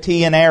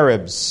Nabatean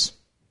Arabs,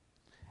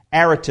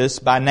 Aretas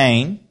by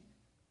name.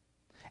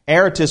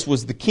 Aretas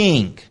was the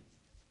king.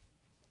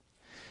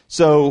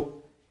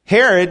 So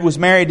Herod was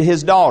married to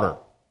his daughter.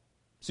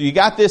 So you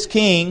got this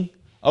king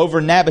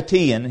over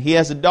Nabatean. He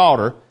has a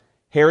daughter.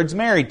 Herod's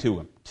married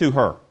to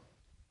her.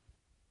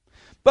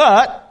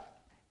 But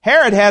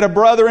Herod had a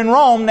brother in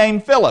Rome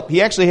named Philip.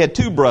 He actually had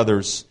two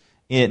brothers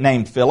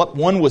named Philip.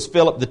 One was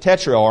Philip the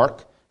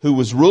Tetrarch, who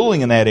was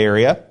ruling in that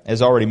area,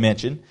 as already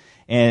mentioned,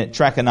 and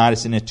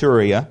Trachonitis and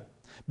Iturea.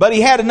 But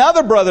he had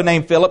another brother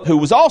named Philip who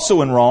was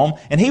also in Rome,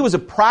 and he was a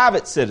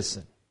private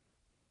citizen.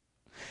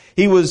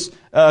 He was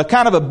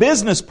kind of a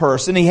business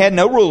person. He had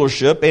no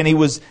rulership, and he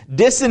was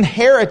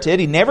disinherited.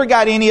 He never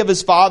got any of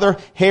his father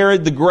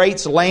Herod the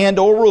Great's land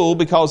or rule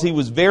because he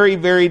was very,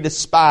 very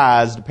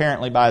despised,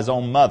 apparently, by his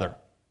own mother.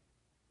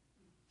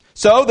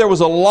 So there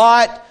was a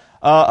lot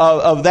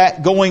of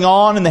that going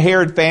on in the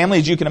Herod family.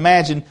 As you can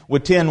imagine,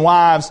 with 10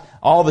 wives,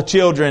 all the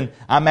children,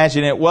 I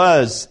imagine it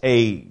was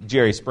a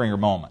Jerry Springer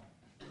moment.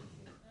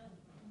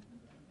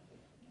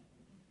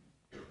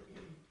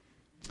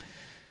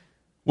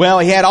 Well,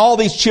 he had all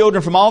these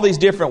children from all these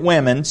different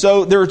women.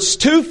 So there's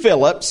two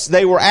Philips.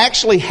 They were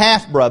actually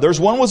half-brothers.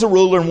 One was a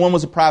ruler and one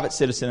was a private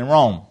citizen in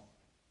Rome.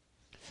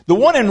 The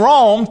one in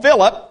Rome,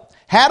 Philip,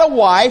 had a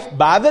wife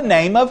by the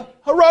name of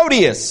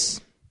Herodias.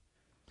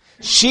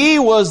 She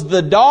was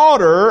the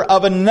daughter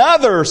of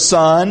another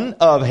son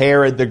of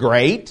Herod the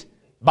Great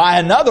by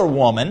another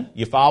woman.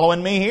 You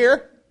following me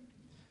here?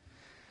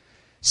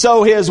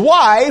 So his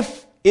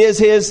wife is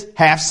his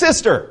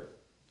half-sister.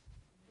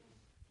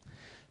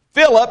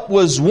 Philip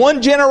was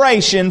one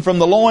generation from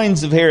the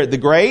loins of Herod the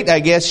Great. I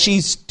guess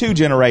she's 2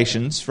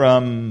 generations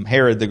from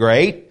Herod the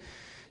Great.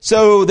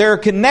 So they're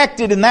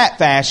connected in that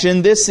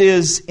fashion. This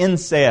is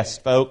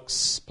incest,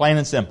 folks, plain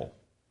and simple.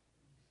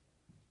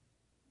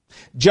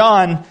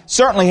 John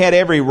certainly had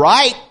every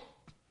right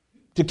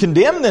to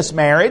condemn this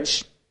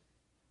marriage.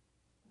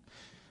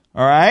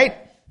 All right?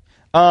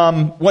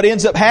 What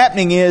ends up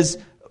happening is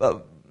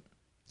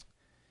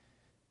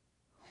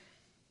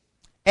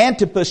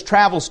Antipas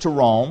travels to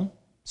Rome,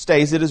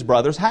 stays at his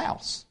brother's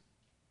house.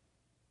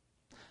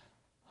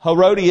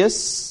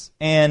 Herodias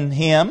and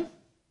him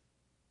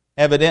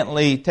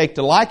evidently take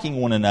to liking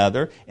one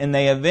another, and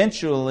they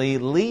eventually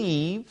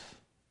leave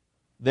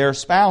their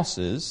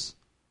spouses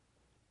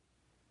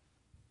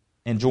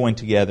and join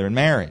together in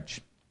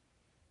marriage.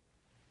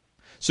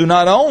 So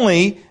not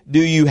only do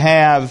you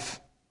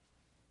have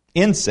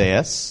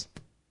incest,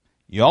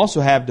 you also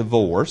have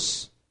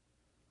divorce,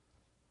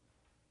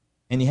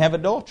 and you have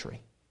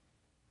adultery.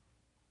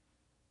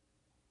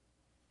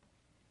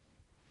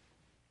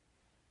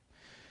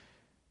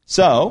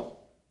 So,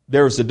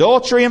 there was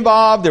adultery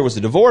involved, there was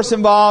a divorce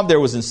involved, there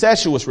was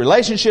incestuous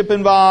relationship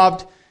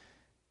involved,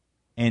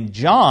 and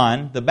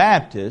John the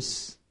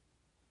Baptist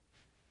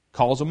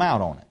calls them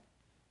out on it.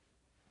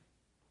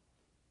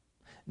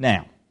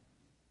 Now,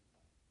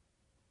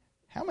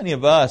 how many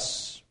of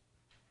us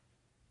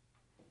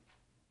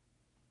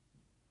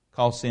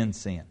call sin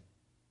sin?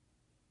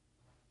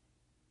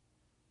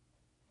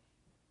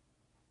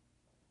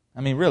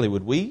 I mean, really,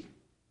 would we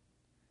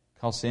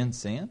call sin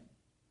sin?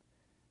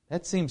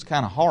 That seems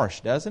kind of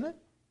harsh, doesn't it?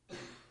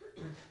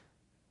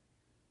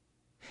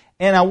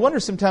 And I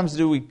wonder sometimes,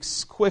 do we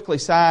quickly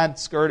side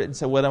skirt it and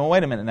say, well,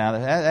 wait a minute now,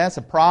 that's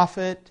a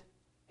prophet.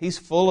 He's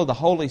full of the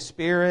Holy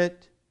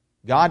Spirit.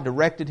 God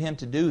directed him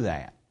to do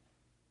that.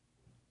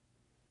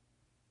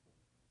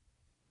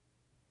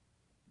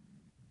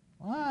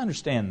 Well, I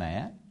understand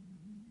that.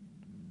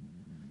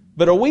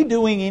 But are we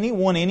doing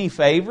anyone any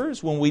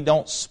favors when we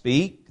don't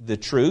speak the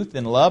truth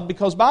in love?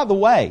 Because, by the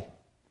way,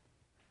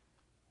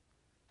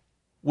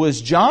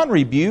 was John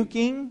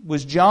rebuking?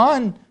 Was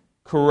John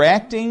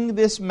correcting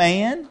this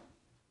man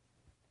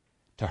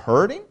to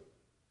hurt him?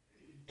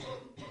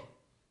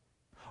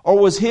 Or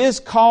was his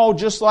call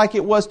just like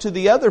it was to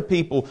the other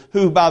people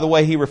who, by the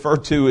way, he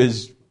referred to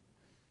as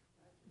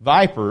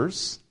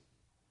vipers?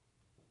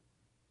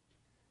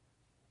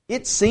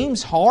 It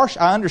seems harsh,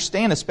 I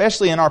understand,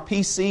 especially in our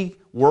PC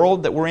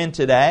world that we're in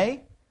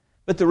today.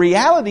 But the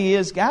reality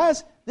is,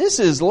 guys, this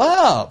is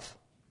love.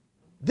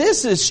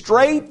 This is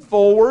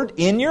straightforward,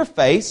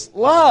 in-your-face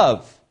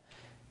love.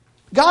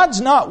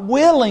 God's not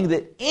willing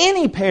that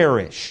any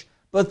perish,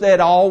 but that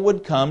all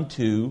would come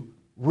to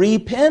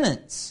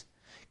repentance.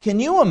 Can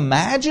you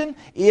imagine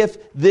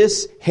if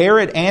this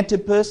Herod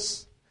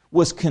Antipas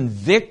was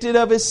convicted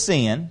of his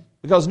sin?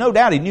 Because no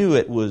doubt he knew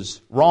it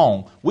was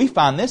wrong. We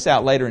find this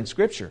out later in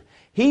Scripture.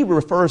 He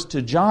refers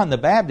to John the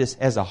Baptist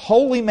as a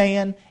holy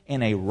man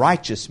and a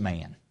righteous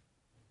man.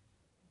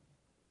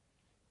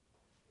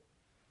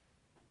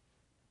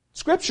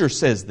 Scripture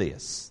says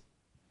this.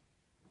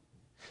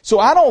 So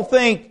I don't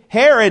think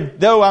Herod,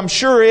 though I'm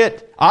sure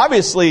it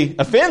obviously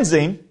offends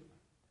him,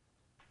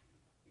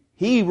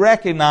 he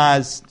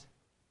recognized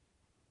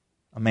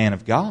a man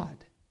of God.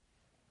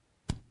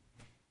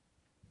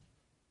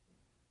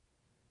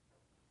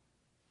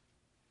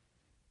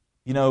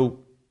 You know,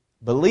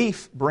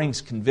 belief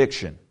brings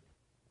conviction,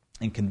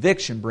 and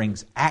conviction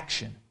brings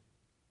action.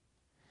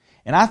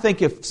 And I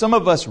think if some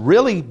of us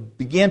really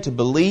begin to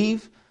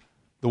believe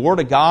the Word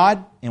of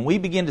God, and we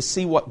begin to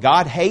see what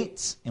God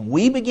hates, and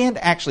we begin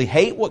to actually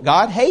hate what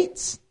God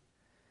hates,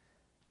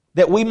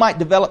 that we might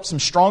develop some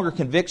stronger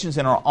convictions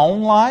in our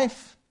own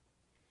life,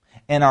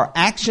 and our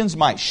actions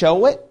might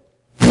show it.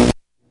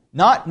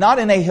 Not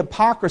in a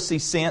hypocrisy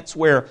sense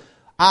where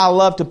I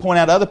love to point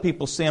out other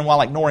people's sin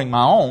while ignoring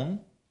my own.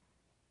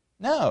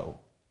 No.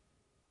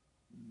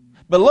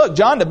 But look,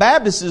 John the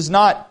Baptist is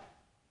not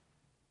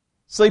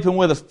sleeping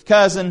with a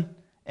cousin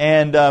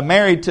and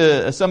married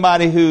to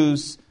somebody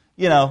who's,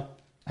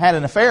 had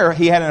an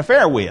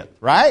affair with,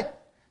 right?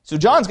 So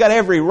John's got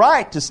every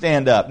right to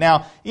stand up.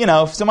 Now,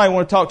 if somebody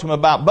wanted to talk to him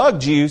about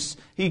bug juice,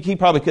 he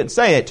probably couldn't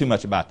say it too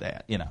much about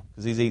that,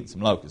 because he's eating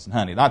some locusts and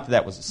honey. Not that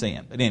that was a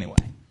sin, but anyway.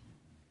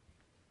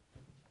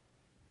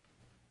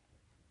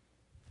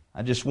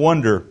 I just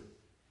wonder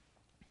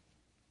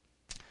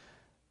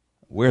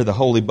where the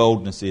holy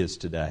boldness is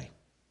today.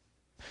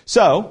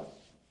 So,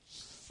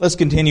 let's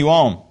continue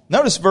on.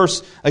 Notice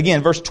verse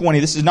 20.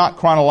 This is not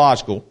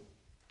chronological.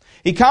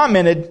 He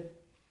commented,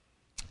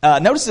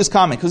 notice this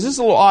comment, because this is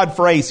a little odd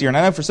phrase here, and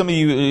I know for some of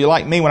you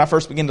like me, when I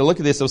first began to look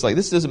at this, I was like,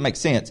 this doesn't make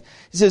sense.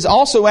 He says,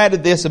 also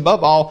added this,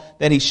 above all,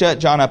 that he shut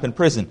John up in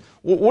prison.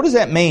 What does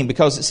that mean?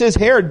 Because it says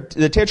Herod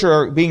the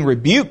Tetrarch being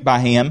rebuked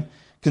by him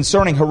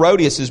concerning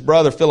Herodias, his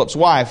brother Philip's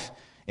wife,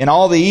 and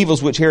all the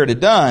evils which Herod had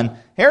done.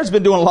 Herod's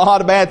been doing a lot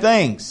of bad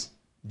things.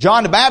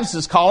 John the Baptist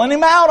is calling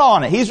him out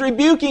on it. He's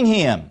rebuking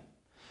him.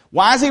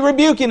 Why is he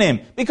rebuking him?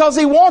 Because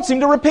he wants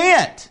him to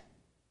repent.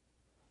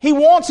 He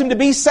wants him to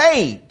be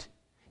saved.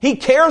 He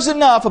cares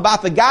enough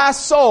about the guy's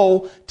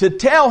soul to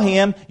tell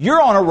him,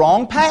 you're on a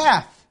wrong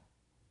path.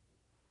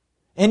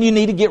 And you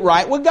need to get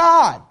right with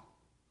God.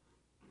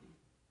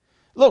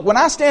 Look, when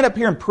I stand up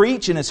here and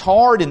preach and it's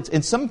hard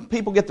and some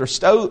people get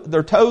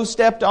their toes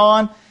stepped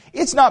on,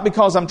 it's not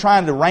because I'm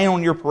trying to rain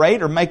on your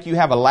parade or make you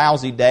have a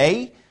lousy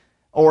day,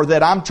 or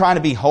that I'm trying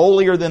to be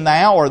holier than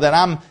thou, or that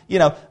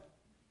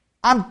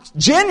I'm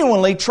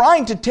genuinely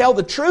trying to tell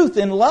the truth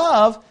in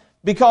love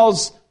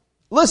because,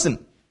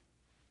 listen,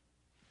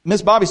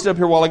 Miss Bobby stood up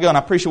here a while ago and I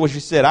appreciate what she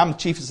said. I'm the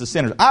chiefest of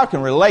sinners. I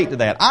can relate to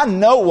that. I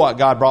know what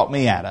God brought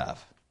me out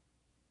of.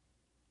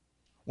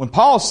 When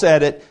Paul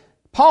said it,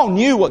 Paul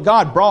knew what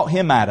God brought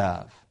him out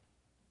of.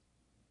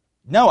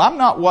 No, I'm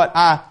not what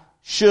I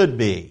should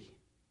be.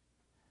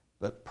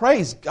 But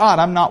praise God,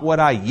 I'm not what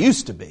I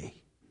used to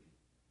be.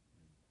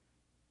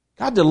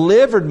 God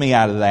delivered me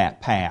out of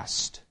that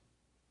past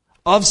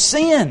of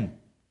sin.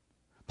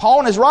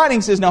 Paul in his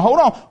writing says, now hold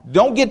on,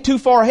 don't get too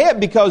far ahead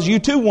because you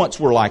too once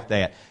were like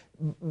that.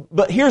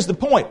 But here's the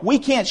point. We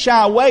can't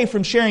shy away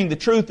from sharing the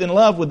truth in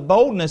love with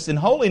boldness and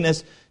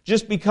holiness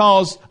just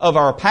because of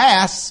our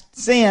past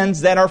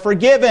sins that are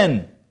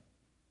forgiven.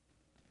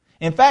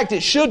 In fact,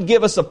 it should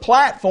give us a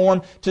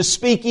platform to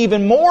speak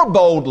even more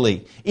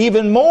boldly,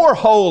 even more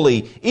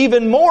holy,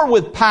 even more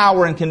with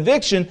power and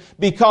conviction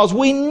because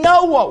we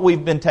know what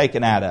we've been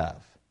taken out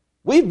of.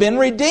 We've been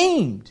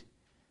redeemed.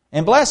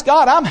 And bless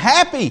God, I'm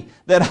happy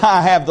that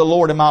I have the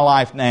Lord in my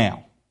life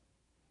now.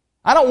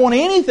 I don't want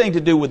anything to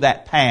do with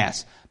that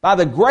past. By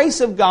the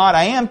grace of God,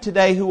 I am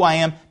today who I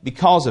am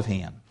because of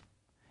Him.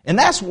 And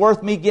that's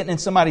worth me getting in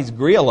somebody's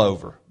grill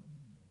over.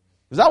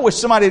 Because I wish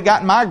somebody had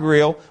gotten my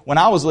grill when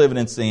I was living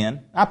in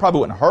sin. I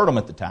probably wouldn't have heard them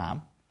at the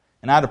time.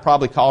 And I'd have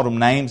probably called them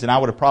names and I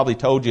would have probably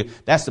told you,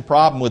 that's the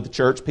problem with the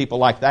church, people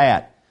like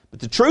that.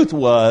 But the truth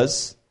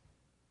was,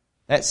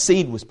 that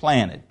seed was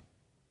planted.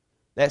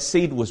 That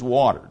seed was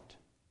watered.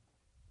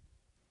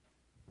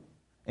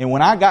 And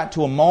when I got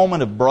to a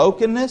moment of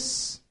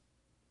brokenness,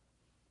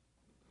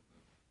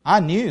 I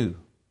knew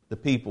the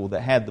people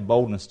that had the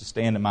boldness to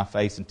stand in my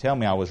face and tell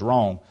me I was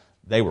wrong,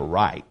 they were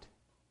right.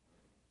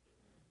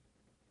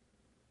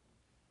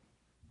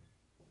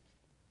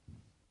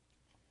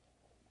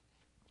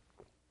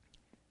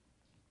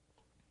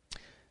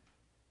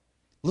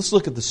 Let's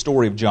look at the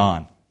story of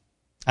John.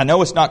 I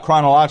know it's not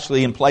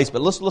chronologically in place,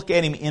 but let's look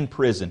at him in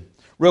prison.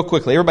 Real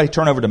quickly, everybody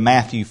turn over to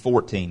Matthew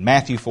 14.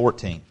 Matthew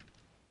 14.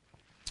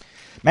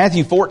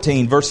 Matthew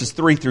 14, verses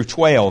 3 through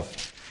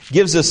 12,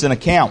 gives us an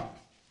account.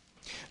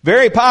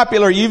 Very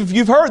popular.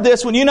 You've heard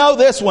this one. You know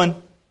this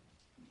one.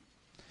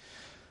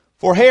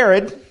 For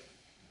Herod,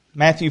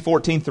 Matthew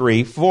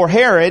 14:3, for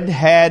Herod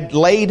had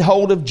laid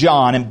hold of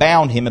John and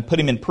bound him and put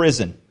him in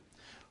prison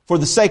for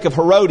the sake of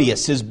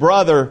Herodias, his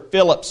brother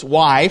Philip's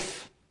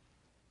wife,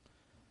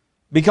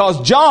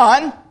 because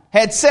John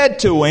had said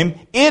to him,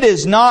 "It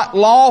is not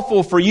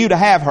lawful for you to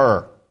have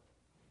her."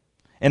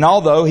 And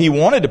although he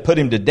wanted to put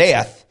him to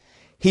death,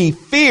 he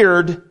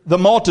feared the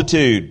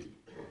multitude,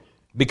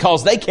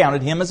 because they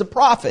counted him as a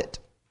prophet.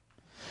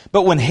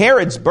 But when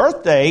Herod's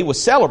birthday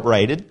was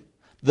celebrated,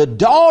 the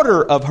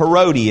daughter of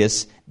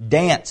Herodias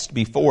danced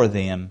before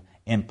them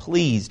and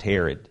pleased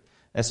Herod.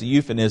 That's a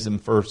euphemism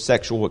for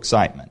sexual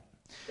excitement.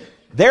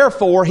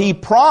 Therefore, he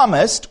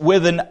promised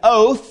with an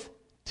oath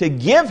to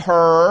give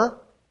her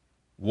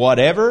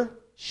whatever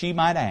she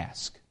might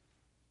ask.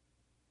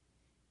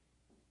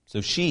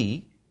 So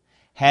she,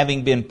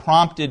 having been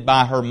prompted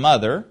by her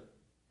mother,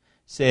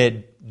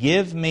 said,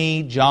 "Give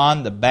me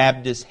John the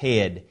Baptist's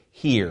head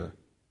here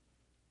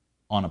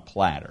on a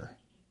platter."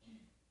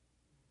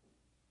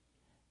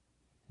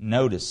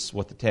 Notice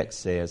what the text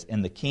says,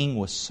 "And the king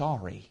was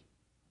sorry.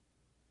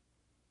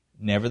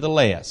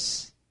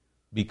 Nevertheless,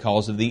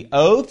 because of the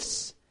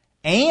oaths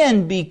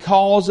and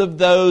because of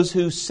those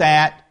who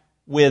sat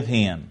with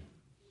him."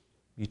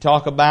 You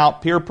talk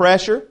about peer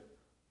pressure.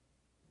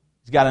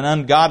 He's got an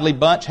ungodly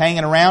bunch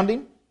hanging around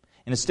him.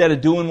 And instead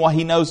of doing what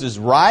he knows is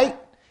right,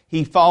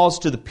 he falls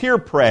to the peer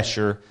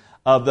pressure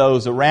of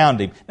those around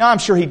him. Now, I'm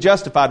sure he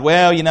justified,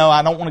 "Well,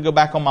 I don't want to go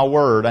back on my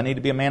word. I need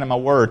to be a man of my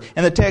word."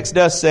 And the text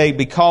does say,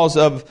 because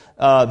of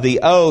the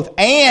oath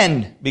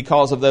and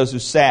because of those who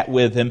sat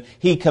with him,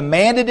 he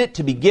commanded it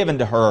to be given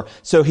to her.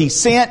 So he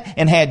sent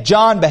and had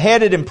John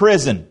beheaded in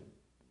prison.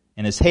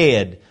 And his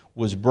head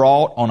was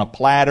brought on a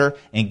platter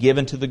and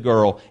given to the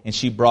girl, and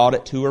she brought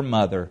it to her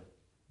mother.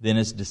 Then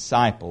his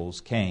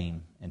disciples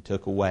came and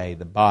took away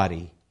the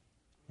body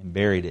and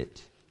buried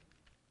it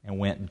and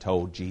went and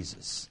told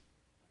Jesus.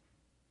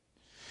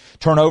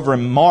 Turn over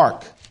in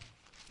Mark.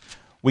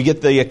 We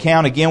get the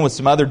account again with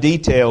some other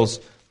details.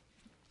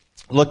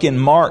 Look in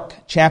Mark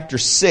chapter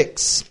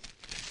 6.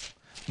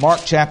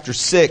 Mark chapter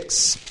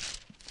 6,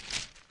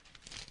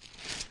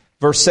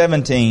 verse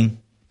 17.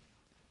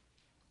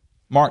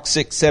 Mark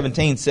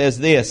 6:17 says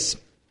this,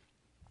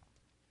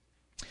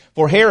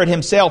 "For Herod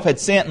himself had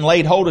sent and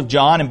laid hold of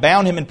John and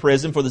bound him in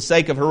prison for the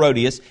sake of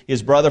Herodias,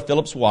 his brother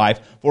Philip's wife,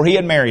 for he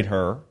had married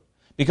her.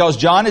 Because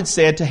John had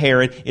said to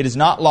Herod, 'It is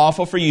not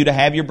lawful for you to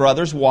have your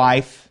brother's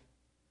wife.'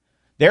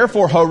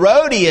 Therefore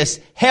Herodias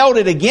held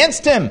it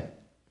against him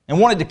and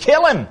wanted to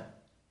kill him."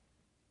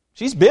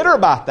 She's bitter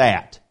about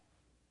that.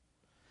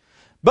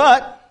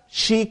 But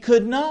she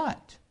could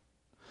not.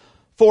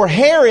 For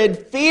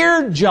Herod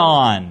feared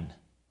John,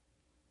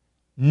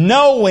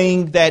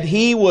 knowing that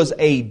he was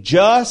a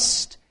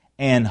just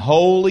and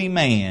holy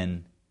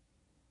man,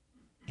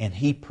 and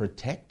he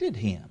protected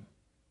him.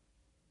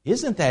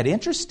 Isn't that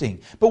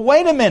interesting? But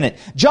wait a minute.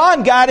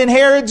 John got in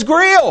Herod's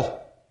grill.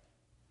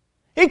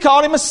 He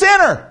called him a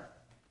sinner.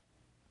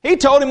 He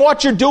told him,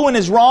 "What you're doing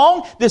is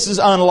wrong. This is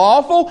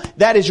unlawful.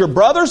 That is your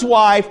brother's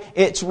wife.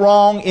 It's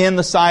wrong in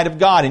the sight of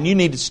God, and you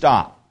need to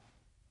stop."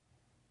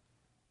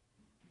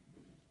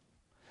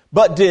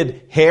 But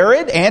did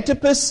Herod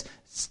Antipas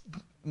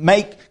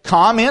make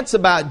comments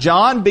about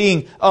John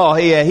being, "Oh,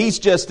 yeah, he's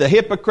just a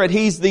hypocrite.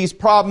 He's these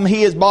problems.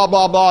 He is blah,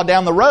 blah, blah,"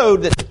 down the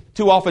road that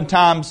too often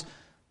times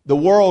the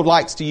world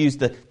likes to use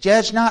the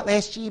 "judge not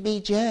lest ye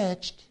be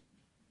judged"?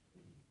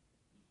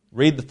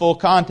 Read the full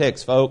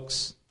context,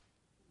 folks.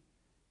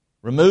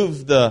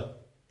 Remove the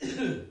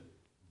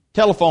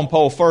telephone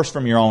pole first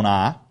from your own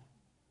eye.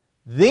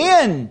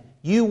 Then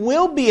you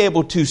will be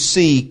able to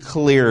see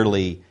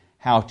clearly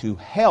how to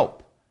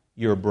help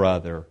your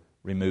brother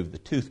remove the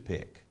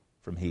toothpick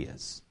from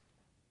his.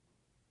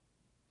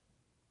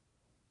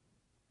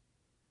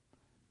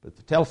 But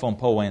the telephone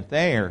pole ain't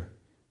there.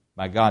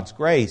 By God's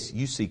grace,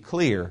 you see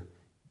clear.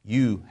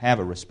 You have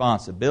a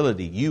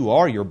responsibility. You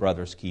are your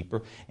brother's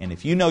keeper. And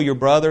if you know your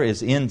brother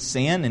is in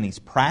sin and he's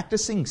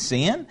practicing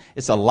sin,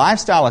 it's a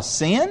lifestyle of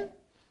sin,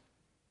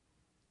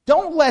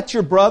 don't let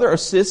your brother or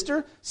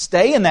sister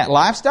stay in that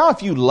lifestyle.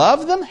 If you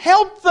love them,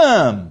 help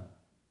them.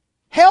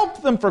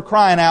 Help them, for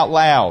crying out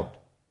loud.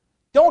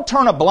 Don't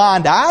turn a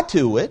blind eye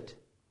to it.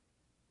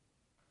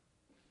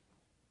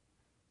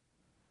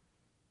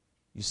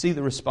 You see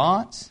the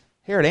response?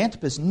 Herod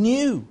Antipas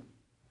knew.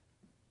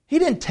 He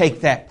didn't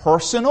take that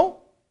personal.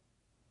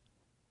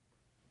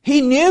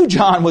 He knew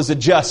John was a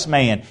just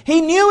man.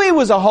 He knew he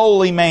was a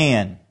holy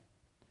man.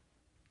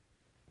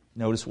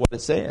 Notice what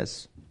it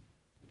says.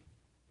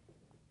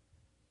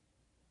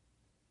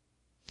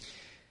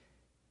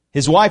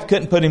 His wife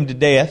couldn't put him to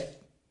death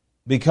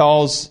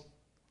because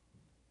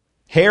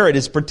Herod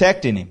is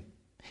protecting him.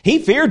 He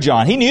feared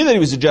John. He knew that he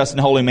was a just and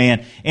holy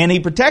man, and he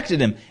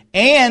protected him.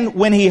 And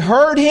when he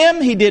heard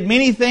him, he did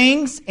many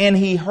things, and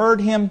he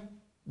heard him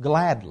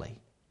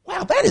gladly.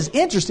 Wow, that is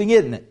interesting,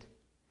 isn't it?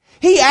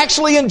 He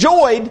actually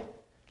enjoyed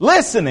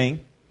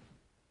listening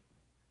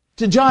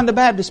to John the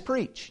Baptist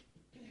preach.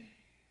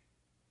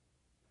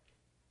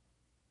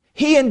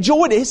 He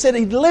enjoyed it. He said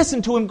he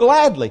listened to him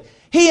gladly.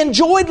 He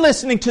enjoyed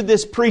listening to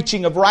this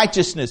preaching of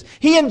righteousness.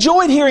 He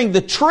enjoyed hearing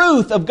the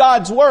truth of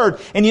God's Word.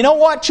 And you know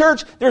what,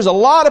 church? There's a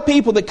lot of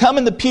people that come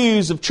in the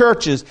pews of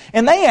churches,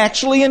 and they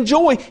actually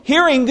enjoy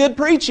hearing good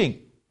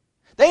preaching.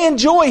 They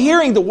enjoy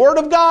hearing the Word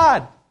of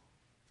God.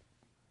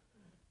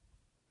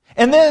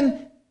 And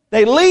then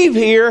they leave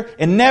here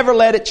and never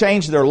let it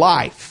change their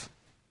life.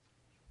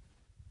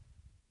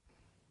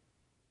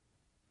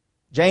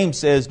 James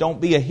says, don't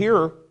be a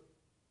hearer,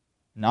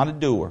 not a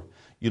doer.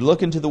 You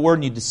look into the Word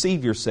and you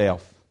deceive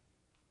yourself.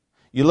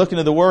 You look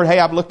into the Word, hey,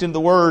 I've looked into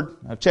the Word,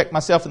 I've checked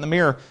myself in the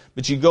mirror,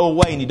 but you go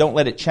away and you don't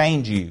let it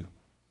change you.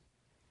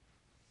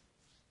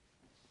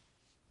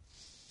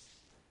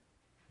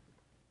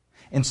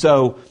 And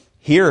so,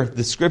 here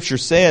the Scripture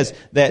says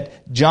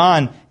that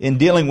John, in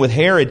dealing with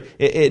Herod,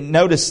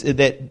 notice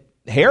that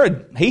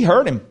Herod, he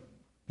heard him.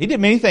 He did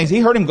many things.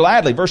 He heard him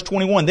gladly. Verse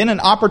 21, then an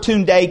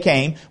opportune day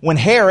came when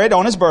Herod,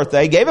 on his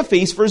birthday, gave a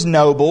feast for his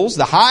nobles,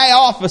 the high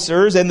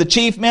officers, and the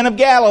chief men of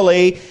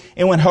Galilee.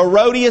 And when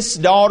Herodias'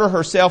 daughter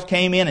herself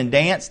came in and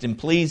danced and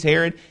pleased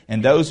Herod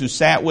and those who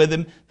sat with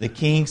him, the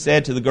king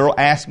said to the girl,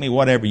 ask me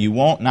whatever you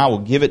want, and I will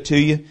give it to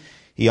you.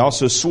 He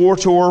also swore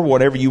to her,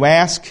 whatever you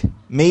ask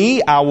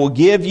me, I will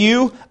give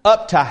you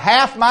up to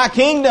half my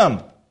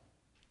kingdom.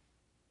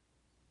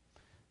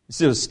 This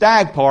is a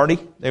stag party.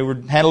 They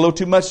had a little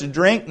too much to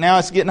drink. Now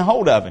it's getting a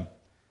hold of him.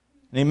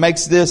 And he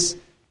makes this,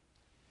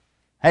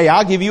 hey,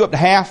 I'll give you up to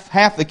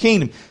half the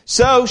kingdom.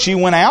 So she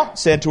went out,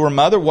 said to her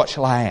mother, what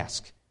shall I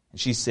ask? And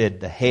she said,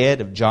 the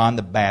head of John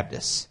the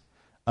Baptist.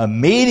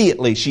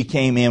 Immediately she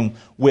came in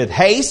with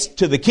haste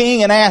to the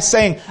king and asked,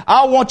 saying,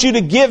 I want you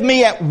to give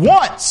me at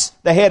once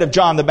the head of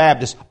John the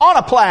Baptist on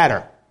a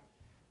platter.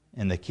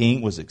 And the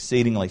king was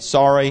exceedingly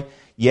sorry.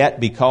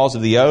 Yet because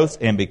of the oath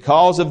and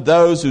because of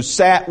those who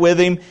sat with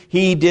him,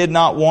 he did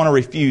not want to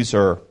refuse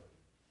her.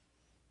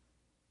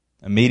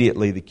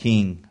 Immediately the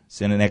king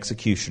sent an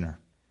executioner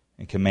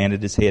and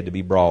commanded his head to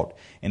be brought.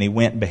 And he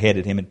went and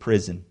beheaded him in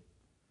prison.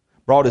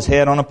 Brought his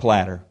head on a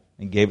platter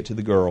and gave it to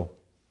the girl.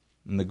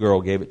 And the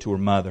girl gave it to her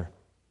mother.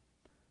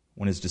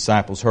 When his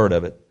disciples heard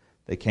of it,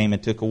 they came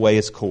and took away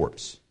his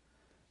corpse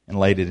and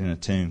laid it in a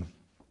tomb.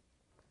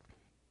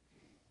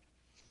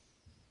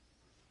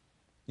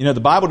 You know,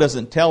 the Bible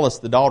doesn't tell us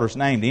the daughter's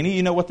name. Do any of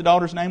you know what the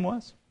daughter's name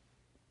was?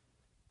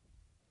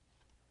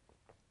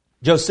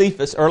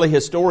 Josephus, early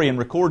historian,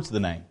 records the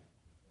name.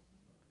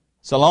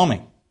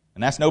 Salome.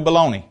 And that's no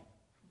baloney.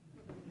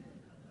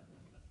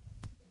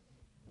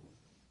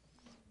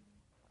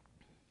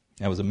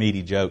 That was a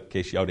meaty joke, in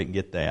case y'all didn't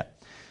get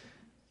that.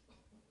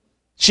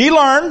 She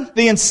learned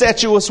the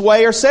incestuous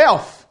way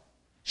herself.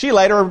 She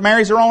later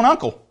marries her own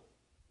uncle.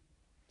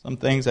 Some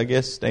things, I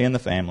guess, stay in the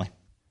family.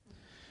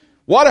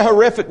 What a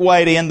horrific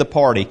way to end the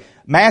party.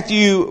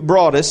 Matthew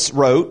Broadus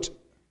wrote,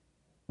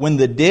 when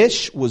the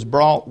dish was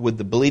brought with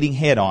the bleeding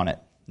head on it,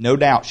 no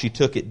doubt she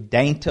took it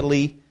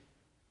daintily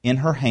in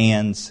her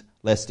hands,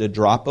 lest a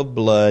drop of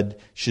blood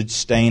should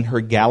stain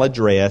her gala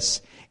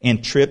dress,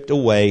 and tripped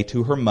away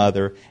to her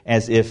mother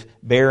as if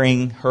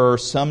bearing her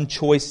some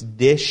choice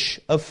dish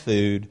of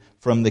food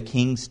from the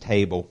king's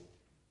table.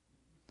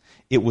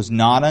 It was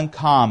not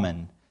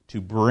uncommon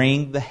to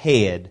bring the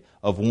head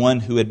of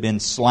one who had been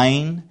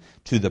slain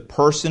to the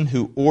person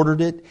who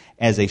ordered it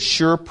as a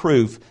sure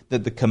proof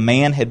that the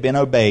command had been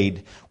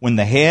obeyed. When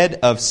the head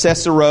of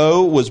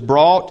Cicero was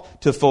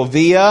brought to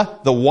Fulvia,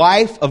 the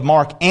wife of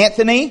Mark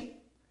Antony,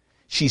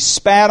 she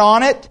spat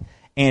on it,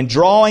 and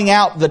drawing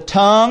out the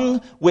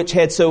tongue which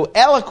had so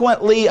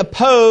eloquently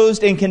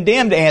opposed and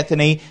condemned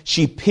Antony,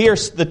 she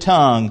pierced the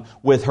tongue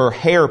with her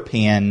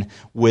hairpin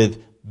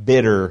with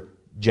bitter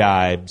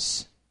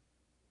jibes.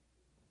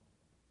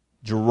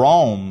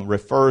 Jerome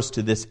refers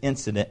to this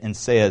incident and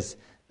says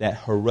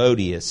that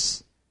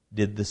Herodias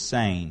did the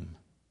same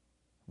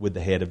with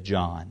the head of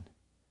John.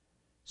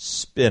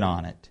 Spit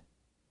on it,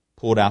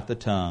 pulled out the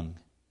tongue,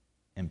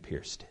 and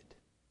pierced it.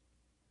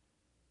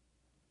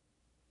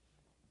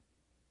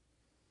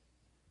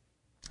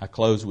 I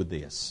close with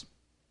this.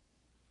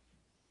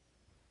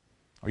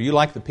 Are you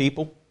like the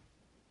people?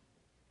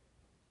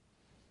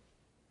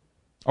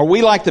 Are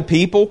we like the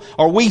people?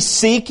 Are we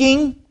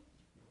seeking?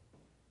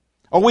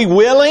 Are we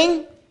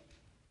willing?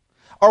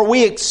 Are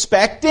we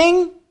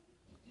expecting?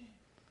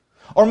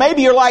 Or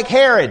maybe you're like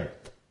Herod.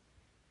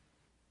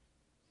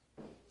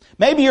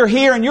 Maybe you're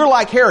here and you're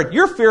like Herod.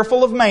 You're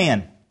fearful of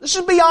man. Let's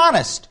just be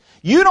honest.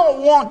 You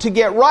don't want to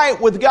get right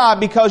with God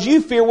because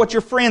you fear what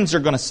your friends are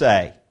going to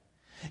say.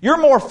 You're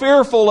more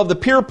fearful of the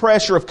peer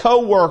pressure of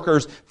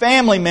co-workers,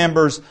 family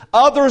members,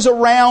 others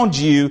around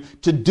you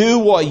to do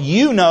what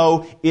you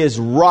know is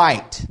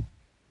right.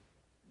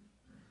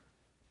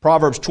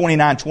 Proverbs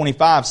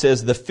 29:25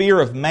 says, the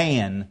fear of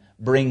man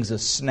brings a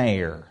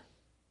snare,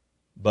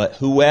 but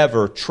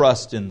whoever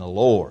trusts in the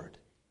Lord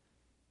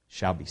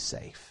shall be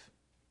safe.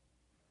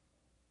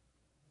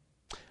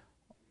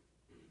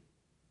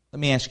 Let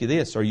me ask you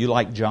this. Are you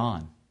like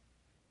John?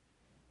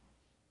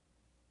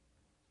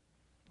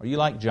 Are you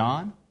like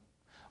John?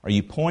 Are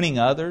you pointing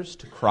others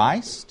to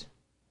Christ?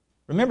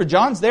 Remember,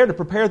 John's there to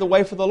prepare the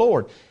way for the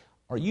Lord.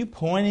 Are you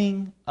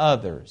pointing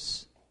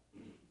others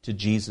to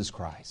Jesus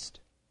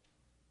Christ?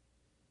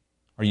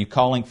 Are you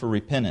calling for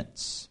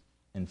repentance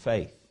and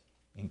faith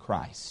in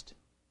Christ?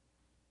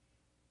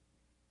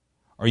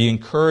 Are you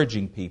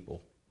encouraging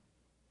people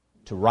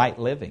to right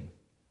living?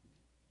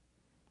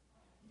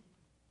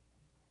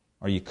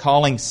 Are you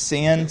calling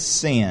sin,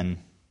 sin,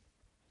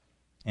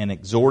 and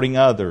exhorting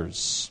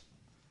others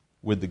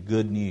with the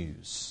good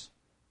news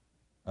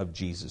of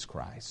Jesus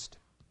Christ?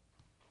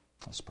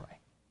 Let's pray.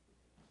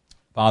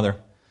 Father,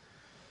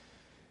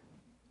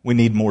 we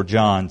need more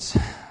Johns.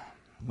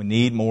 We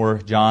need more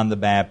John the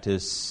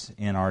Baptist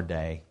in our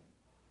day.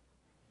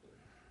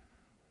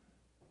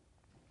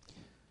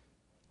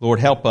 Lord,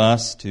 help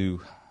us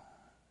to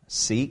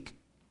seek.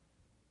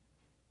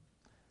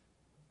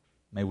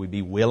 May we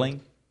be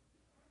willing.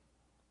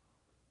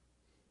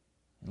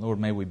 And Lord,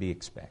 may we be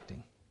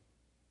expecting.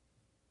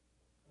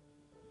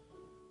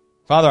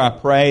 Father, I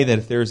pray that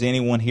if there's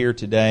anyone here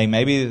today,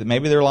 maybe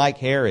they're like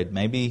Herod,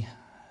 maybe,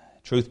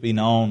 truth be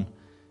known,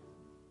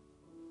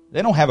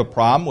 they don't have a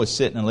problem with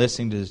sitting and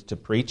listening to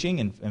preaching.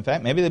 In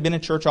fact, maybe they've been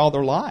in church all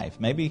their life.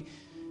 Maybe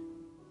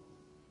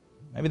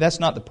that's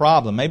not the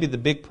problem. Maybe the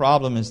big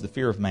problem is the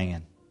fear of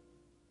man.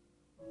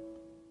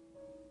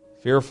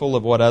 Fearful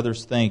of what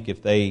others think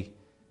if they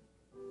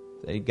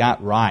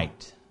got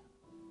right.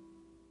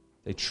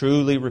 They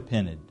truly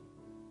repented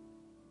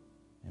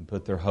and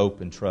put their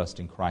hope and trust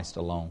in Christ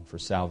alone for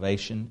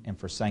salvation and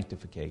for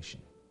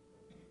sanctification.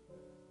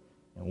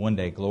 And one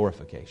day,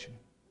 glorification.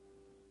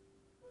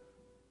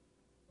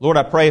 Lord,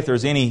 I pray if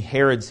there's any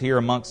Herods here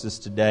amongst us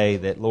today,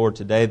 that, Lord,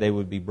 today they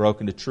would be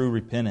broken to true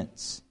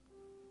repentance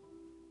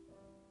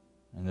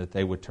and that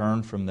they would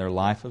turn from their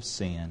life of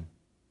sin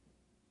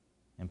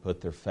and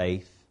put their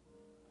faith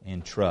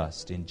and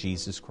trust in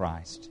Jesus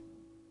Christ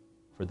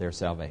for their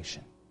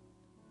salvation.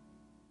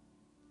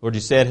 Lord,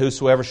 you said,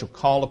 whosoever shall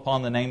call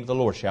upon the name of the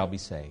Lord shall be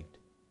saved.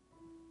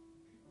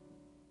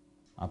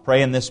 I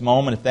pray in this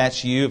moment, if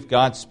that's you, if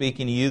God's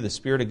speaking to you, the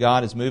Spirit of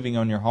God is moving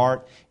on your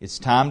heart, it's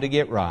time to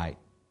get right.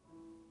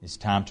 It's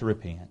time to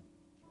repent.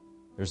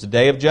 There's a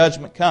day of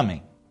judgment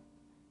coming,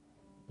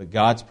 but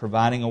God's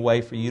providing a way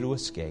for you to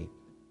escape.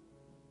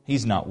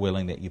 He's not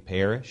willing that you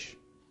perish.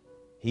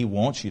 He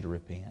wants you to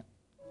repent.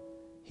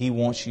 He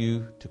wants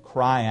you to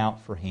cry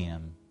out for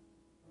Him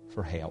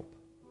for help.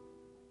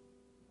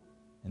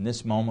 In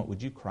this moment,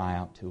 would you cry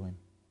out to Him?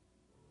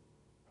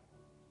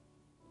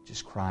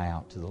 Just cry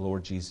out to the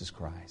Lord Jesus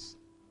Christ.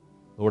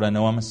 Lord, I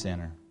know I'm a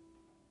sinner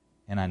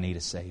and I need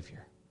a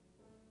Savior.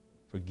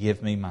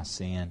 Forgive me my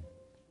sin.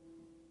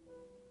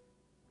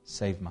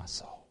 Save my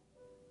soul.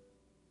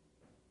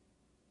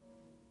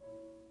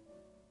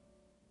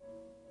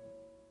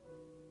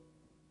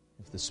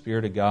 If the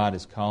Spirit of God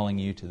is calling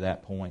you to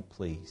that point,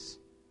 please,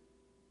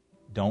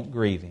 don't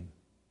grieve Him.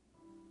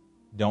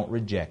 Don't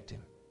reject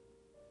Him.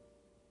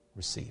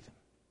 Receive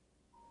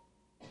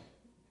Him.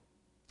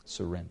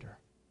 Surrender.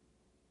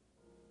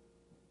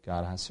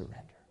 God, I surrender.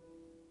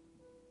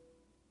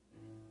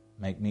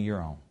 Make me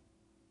your own.